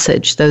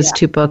Passage. Those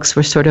two books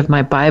were sort of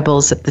my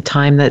Bibles at the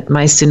time that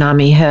my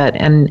tsunami hit.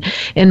 And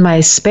in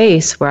my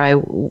space where I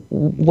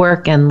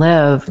work and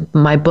live,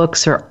 my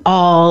books are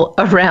all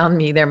around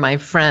me. They're my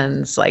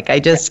friends. Like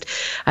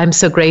I'm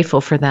so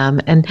grateful for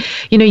them. And,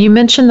 you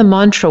mentioned the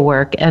mantra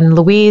work, and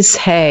Louise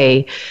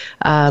Hay,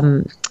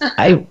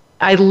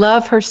 I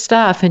love her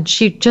stuff, and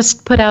she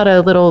just put out a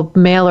little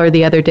mailer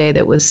the other day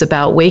that was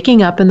about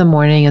waking up in the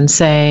morning and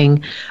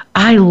saying,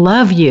 I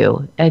love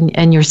you,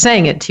 and you're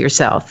saying it to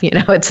yourself.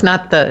 It's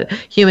not the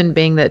human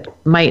being that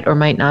might or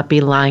might not be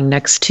lying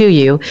next to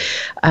you,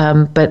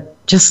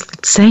 but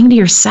just saying to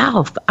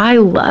yourself, I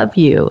love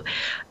you,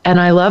 and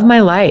I love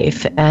my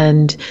life,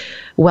 and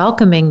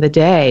welcoming the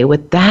day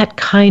with that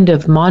kind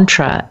of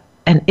mantra.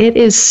 And it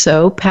is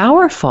so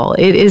powerful.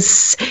 It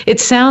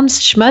sounds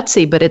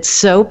schmutzy, but it's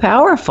so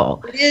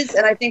powerful. It is,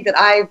 and I think that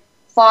I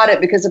fought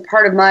it because a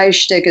part of my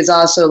shtick is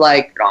also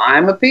like,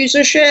 I'm a piece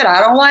of shit.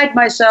 I don't like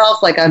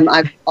myself. Like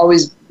I've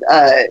always,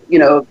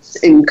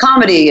 in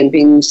comedy and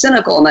being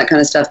cynical and that kind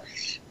of stuff.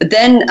 But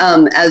then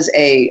as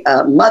a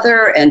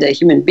mother and a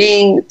human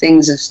being,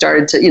 things have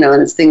started to,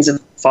 and things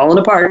have fallen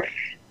apart.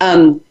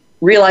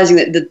 Realizing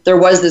that there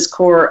was this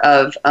core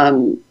of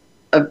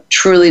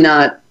truly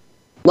not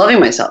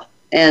loving myself.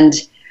 And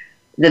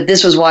that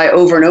this was why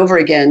over and over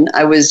again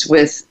I was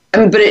with.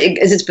 But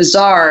it's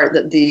bizarre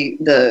that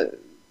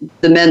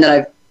the men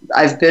that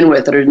I've been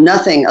with that are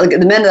nothing like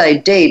the men that I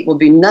date will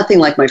be nothing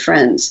like my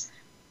friends.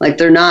 Like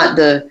they're not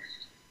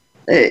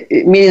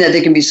meaning that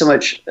they can be so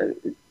much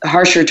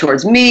harsher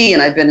towards me.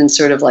 And I've been in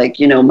sort of like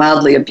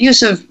mildly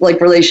abusive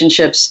like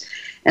relationships,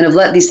 and have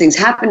let these things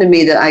happen to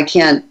me that I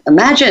can't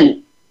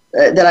imagine,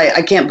 that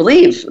I can't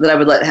believe that I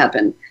would let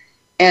happen.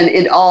 And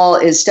it all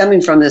is stemming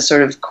from this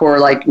sort of core,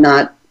 like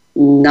not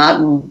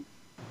loving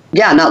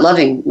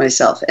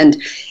myself and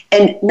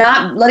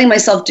not letting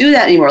myself do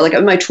that anymore. Like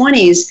in my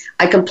 20s,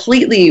 I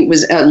completely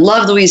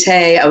loved Louise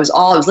Hay. I was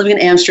living in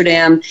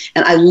Amsterdam,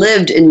 and I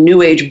lived in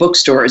New Age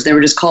bookstores. They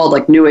were just called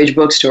like New Age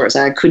bookstores.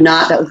 I could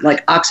not, that was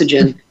like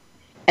oxygen.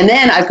 And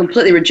then I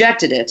completely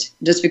rejected it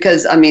just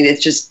because,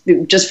 it's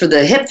just for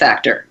the hip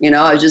factor.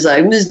 I was just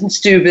like, this is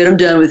stupid. I'm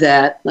done with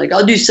that. Like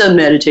I'll do some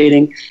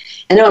meditating.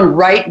 And now I'm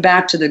right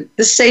back to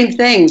the same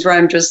things where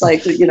I'm just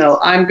like,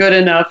 I'm good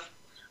enough.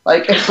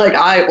 Like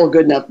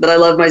good enough, but I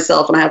love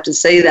myself, and I have to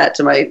say that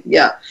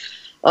to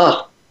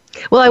oh.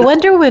 Well, I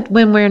wonder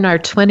when we're in our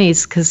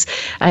 20s, because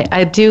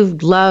I do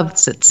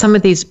love that some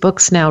of these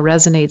books now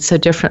resonate so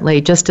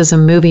differently, just as a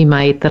movie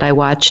might, that I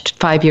watched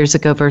 5 years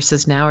ago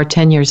versus now, or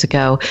 10 years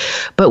ago.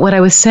 But what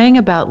I was saying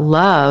about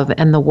love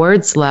and the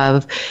words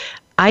love,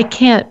 I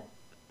can't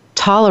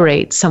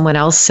tolerate someone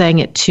else saying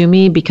it to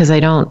me because I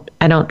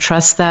don't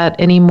trust that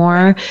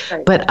anymore.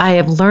 Right. But I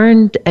have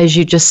learned, as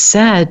you just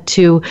said,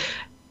 to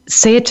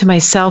say it to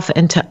myself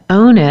and to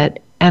own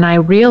it. And I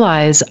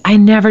realize I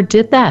never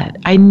did that.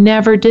 I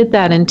never did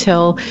that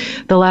until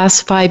the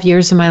last 5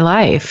 years of my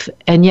life.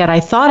 And yet I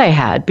thought I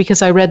had,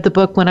 because I read the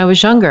book when I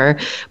was younger,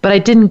 but I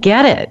didn't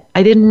get it.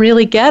 I didn't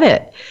really get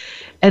it.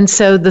 And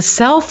so the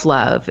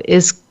self-love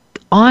is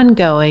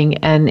ongoing,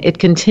 and it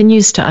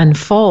continues to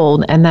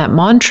unfold. And that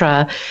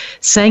mantra,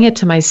 saying it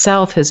to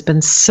myself, has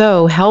been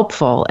so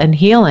helpful and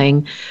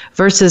healing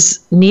versus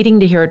needing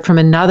to hear it from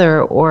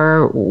another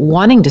or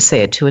wanting to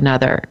say it to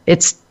another.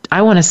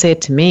 I want to say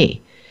it to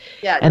me.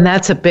 Yeah. And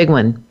that's a big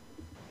one.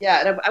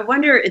 Yeah. And I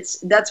wonder,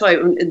 that's why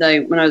when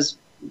I was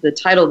the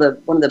title,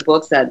 one of the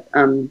books that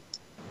I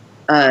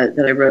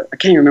wrote, I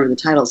can't even remember the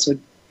title, it's so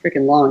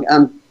freaking long,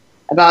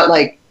 about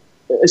like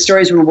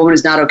stories when a woman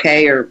is not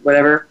okay or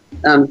whatever.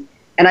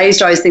 And I used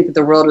to always think that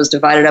the world was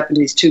divided up into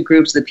these two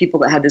groups: the people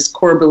that had this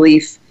core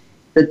belief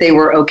that they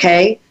were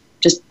okay,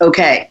 just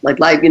okay, like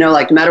no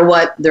matter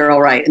what, they're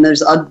all right. And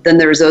then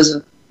there's those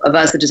of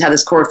us that just have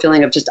this core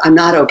feeling of just, I'm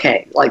not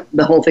okay, like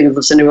the whole thing of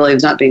Lucinda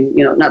Williams not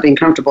being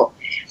comfortable.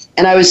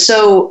 And I had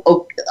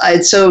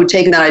so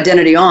taken that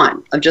identity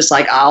on of just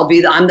like, I'm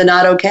the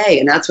not okay,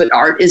 and that's what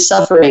art is,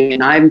 suffering,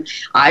 and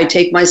I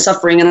take my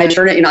suffering and I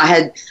turn it.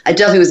 I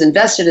definitely was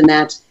invested in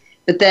that,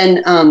 but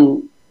then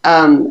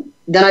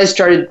I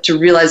started to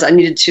realize I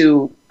needed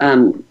to,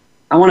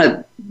 I want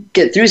to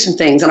get through some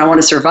things, and I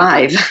want to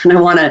survive, and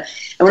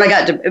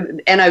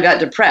I got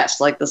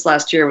depressed. Like this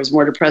last year was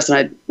more depressed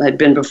than I'd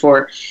been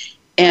before.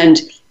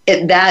 And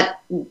that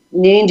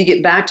needing to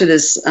get back to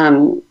this,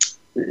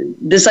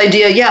 this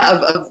idea,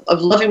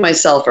 of loving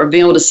myself, or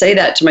being able to say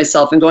that to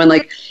myself, and going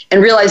like,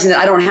 and realizing that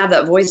I don't have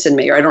that voice in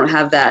me, or I don't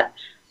have that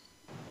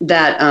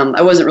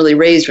I wasn't really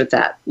raised with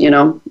that,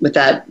 with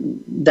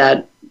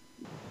that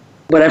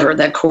whatever,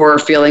 that core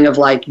feeling of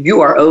like,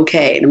 you are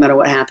okay no matter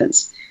what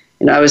happens.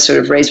 I was sort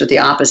of raised with the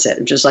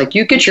opposite, just like,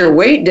 you get your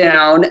weight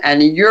down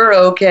and you're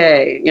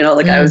okay.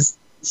 I was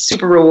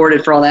super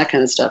rewarded for all that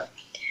kind of stuff.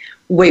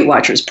 Weight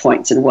Watchers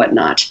points and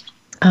whatnot.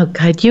 Oh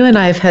God, you and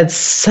I have had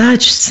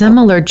such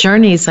similar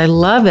journeys. I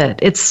love it.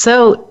 It's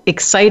so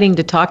exciting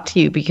to talk to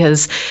you,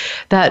 because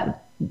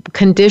that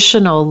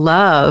conditional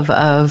love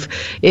of,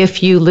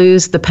 if you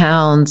lose the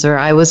pounds, or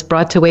I was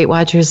brought to Weight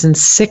Watchers in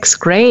 6th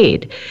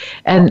grade,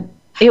 and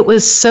It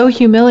was so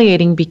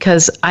humiliating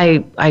because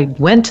I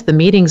went to the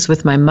meetings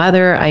with my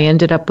mother. I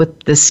ended up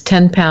with this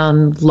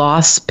 10-pound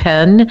loss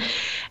pen.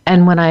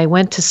 And when I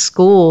went to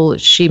school,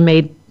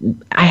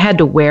 I had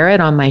to wear it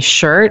on my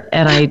shirt.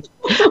 And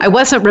I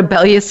wasn't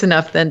rebellious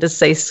enough then to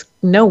say,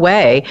 no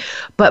way.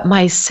 But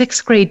my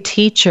 6th grade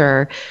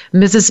teacher,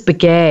 Mrs.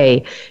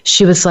 Begay,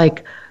 she was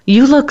like,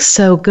 you look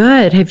so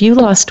good. Have you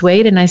lost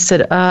weight? And I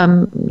said,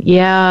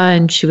 yeah.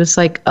 And she was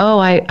like, oh,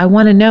 I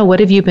want to know, what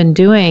have you been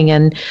doing?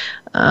 And,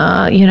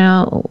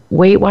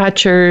 Weight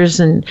Watchers.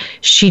 And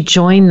she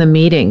joined the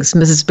meetings,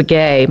 Mrs.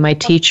 Begay, my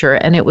teacher.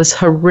 And it was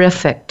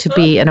horrific to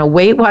be in a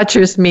Weight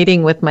Watchers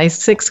meeting with my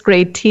 6th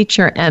grade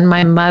teacher and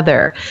my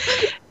mother.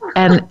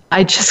 And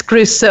I just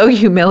grew so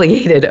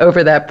humiliated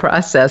over that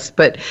process.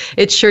 But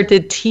it sure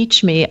did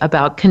teach me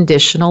about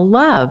conditional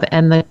love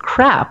and the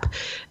crap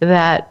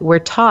that we're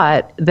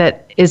taught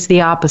that is the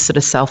opposite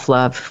of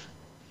self-love.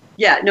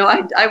 Yeah, no,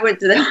 I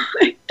went to that.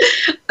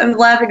 I'm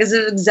laughing because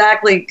it's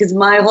exactly, because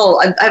I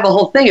have a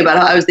whole thing about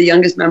how I was the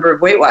youngest member of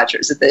Weight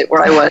Watchers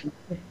where I was,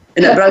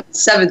 but I was in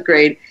 7th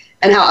grade,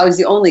 and how I was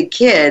the only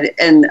kid,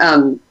 and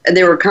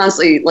they were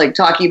constantly like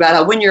talking about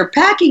how when you're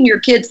packing your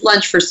kid's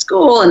lunch for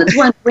school, and it's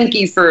 1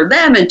 Twinkie for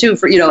them and 2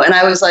 for, and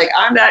I was like,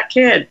 I'm that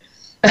kid,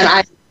 and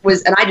I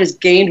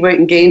just gained weight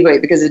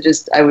because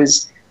because I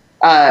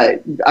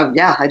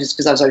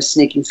was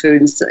sneaking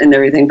food and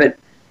everything, but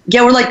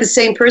yeah, we're like the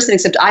same person,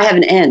 except I have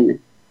an N.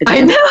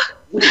 I know.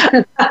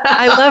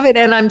 I love it.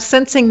 And I'm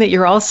sensing that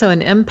you're also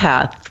an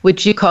empath.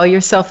 Would you call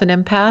yourself an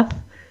empath?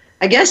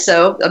 I guess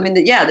so. I mean,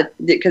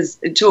 because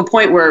to a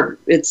point where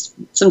it's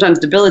sometimes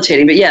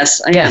debilitating, but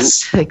yes, I am.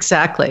 Yes,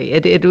 exactly.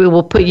 It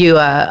will put you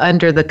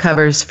under the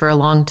covers for a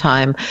long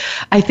time.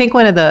 I think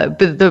one of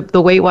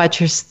the Weight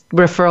Watchers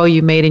referral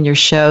you made in your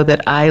show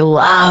that I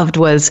loved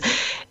was,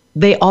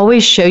 they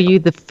always show you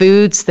the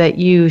foods that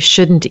you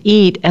shouldn't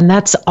eat, and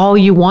that's all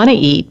you want to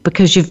eat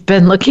because you've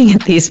been looking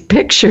at these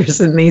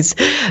pictures and these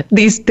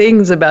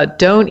things about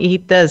don't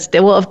eat this.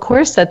 Well, of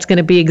course, that's going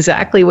to be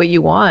exactly what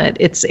you want.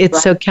 It's right.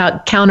 So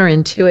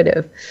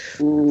counterintuitive.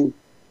 Mm.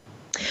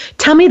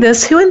 Tell me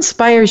this: who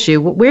inspires you?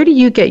 Where do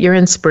you get your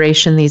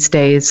inspiration these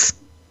days?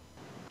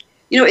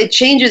 It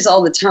changes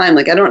all the time.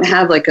 Like I don't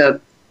have like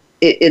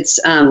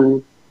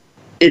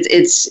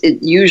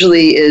it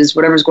usually is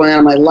whatever's going on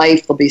in my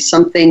life. There'll be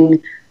something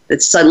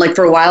that's sudden. Like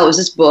for a while, it was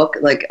this book.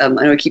 Like I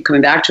know I keep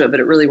coming back to it, but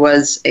it really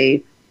was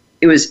it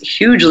was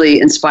hugely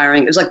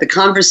inspiring. It was like the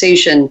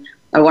conversation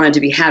I wanted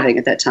to be having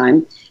at that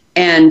time,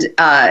 and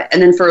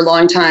then for a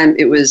long time,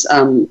 it was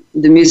the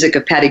music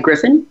of Patty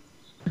Griffin.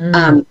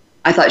 Mm.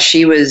 I thought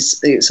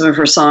some of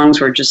her songs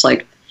were just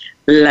like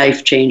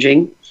life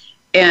changing,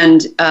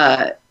 and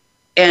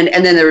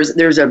then there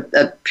was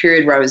a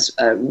period where I was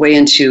way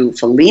into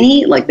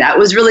Fellini. Like that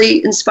was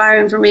really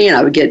inspiring for me, and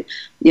I would get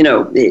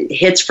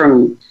hits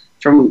from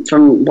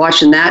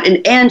watching that,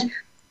 and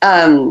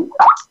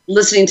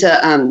listening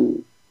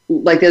to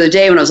like the other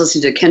day when I was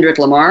listening to Kendrick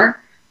Lamar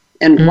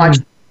and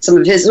watching some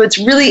of his. So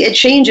it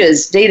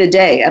changes day to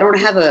day. I don't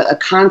have a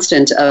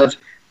constant of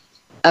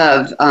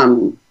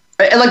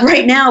like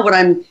right now. What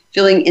I'm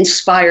feeling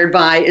inspired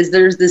by is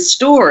there's this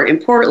store in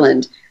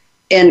Portland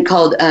and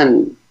called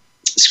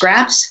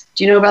Scraps.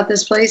 Do you know about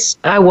this place?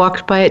 I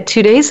walked by it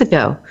 2 days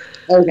ago.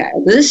 Okay.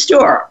 This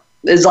store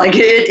is like,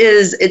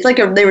 it's like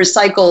they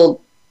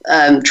recycle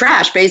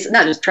trash, basically,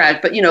 not just trash,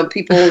 but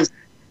people's,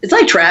 it's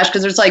like trash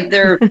because it's like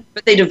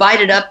but they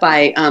divide it up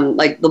by,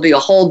 like there'll be a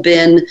whole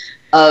bin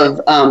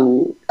of I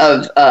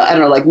don't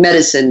know, like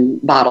medicine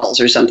bottles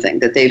or something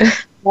that they've,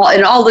 and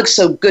it all looks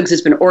so good because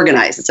it's been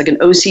organized. It's like an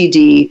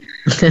OCD,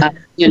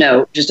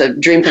 just a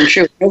dream come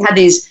true. They had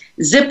these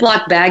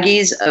Ziploc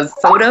baggies of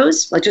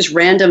photos, like just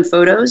random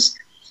photos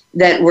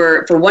that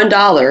were for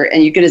 $1,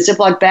 and you get a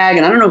Ziploc bag,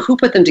 and I don't know who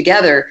put them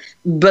together,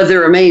 but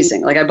they're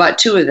amazing. Like I bought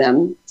 2 of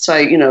them, so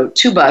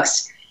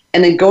 $2,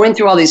 and then going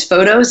through all these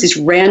photos, these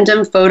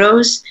random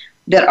photos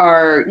that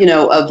are,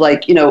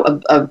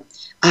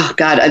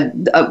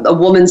 a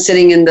woman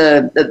sitting in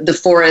the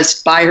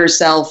forest by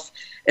herself.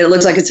 It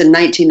looks like it's in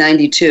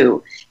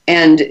 1992,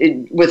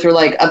 and with her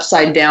like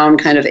upside down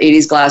kind of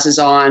 80s glasses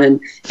on,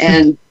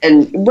 and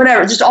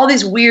whatever, just all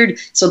these weird.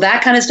 So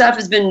that kind of stuff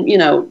has been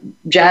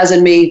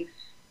jazzing me,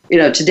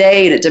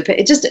 today. And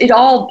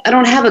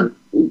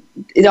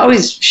it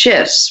always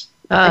shifts.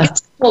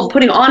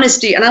 Putting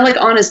honesty, and I like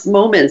honest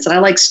moments, and I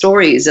like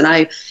stories,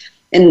 I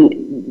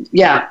don't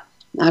know.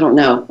 I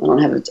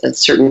don't have a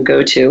certain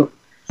go-to.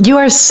 You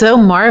are so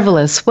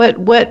marvelous.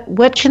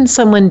 What can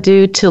someone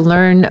do to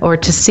learn or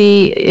to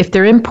see if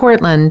they're in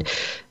Portland?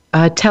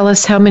 Tell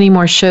us how many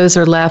more shows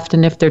are left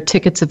and if there are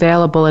tickets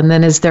available. And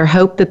then is there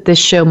hope that this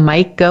show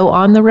might go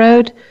on the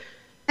road?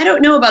 I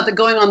don't know about the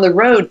going on the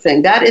road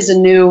thing. That is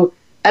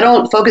I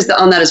don't focus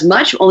on that as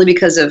much, only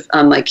because of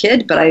my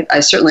kid, but I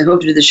certainly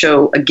hope to do the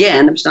show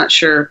again. I'm just not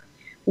sure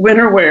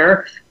when or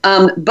where.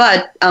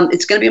 But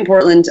it's going to be in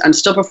Portland. I'm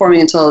still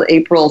performing until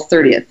April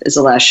 30th is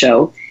the last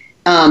show.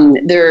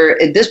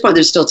 At this point,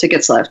 there's still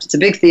tickets left. It's a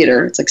big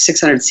theater. It's like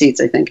 600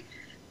 seats, I think.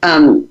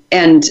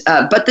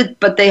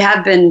 But they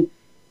have been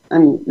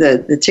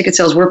The ticket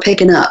sales were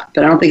picking up,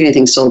 but I don't think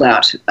anything's sold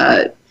out.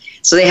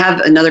 So they have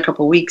another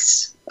couple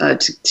weeks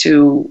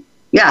to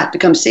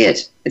come see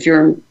it if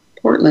you're in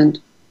Portland.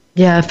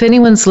 Yeah, if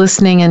anyone's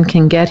listening and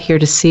can get here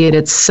to see it,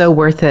 it's so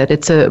worth it.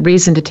 It's a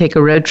reason to take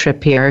a road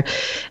trip here.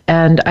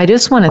 And I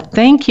just want to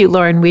thank you,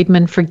 Lauren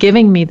Weedman, for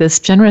giving me this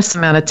generous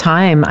amount of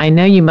time. I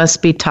know you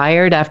must be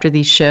tired after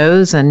these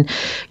shows, and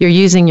you're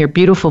using your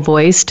beautiful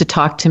voice to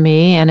talk to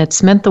me, and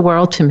it's meant the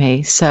world to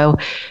me. So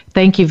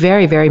thank you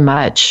very, very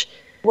much.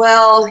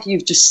 Well,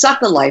 you've just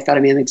sucked the life out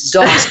of me. I'm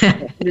exhausted.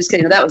 I'm just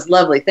kidding. That was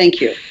lovely. Thank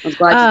you. I was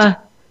glad you did.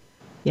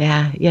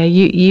 Yeah.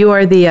 You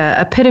are the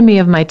epitome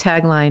of my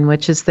tagline,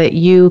 which is that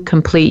you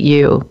complete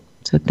you.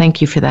 So thank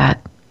you for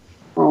that.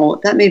 Oh,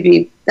 that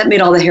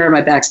made all the hair on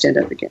my back stand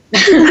up again.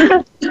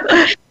 I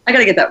got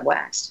to get that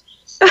waxed.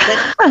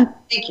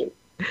 Thank you.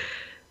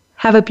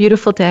 Have a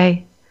beautiful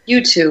day.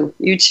 You too.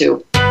 You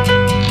too.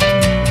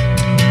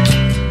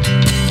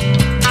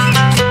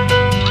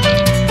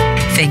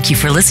 Thank you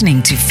for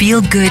listening to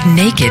Feel Good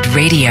Naked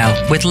Radio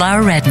with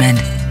Laura Redmond.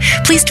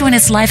 Please join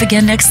us live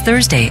again next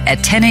Thursday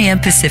at 10 a.m.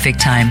 Pacific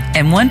Time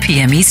and 1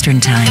 p.m.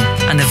 Eastern Time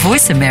on the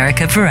Voice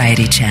America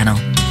Variety Channel.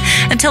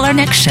 Until our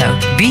next show,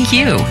 be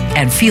you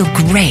and feel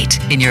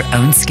great in your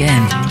own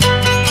skin.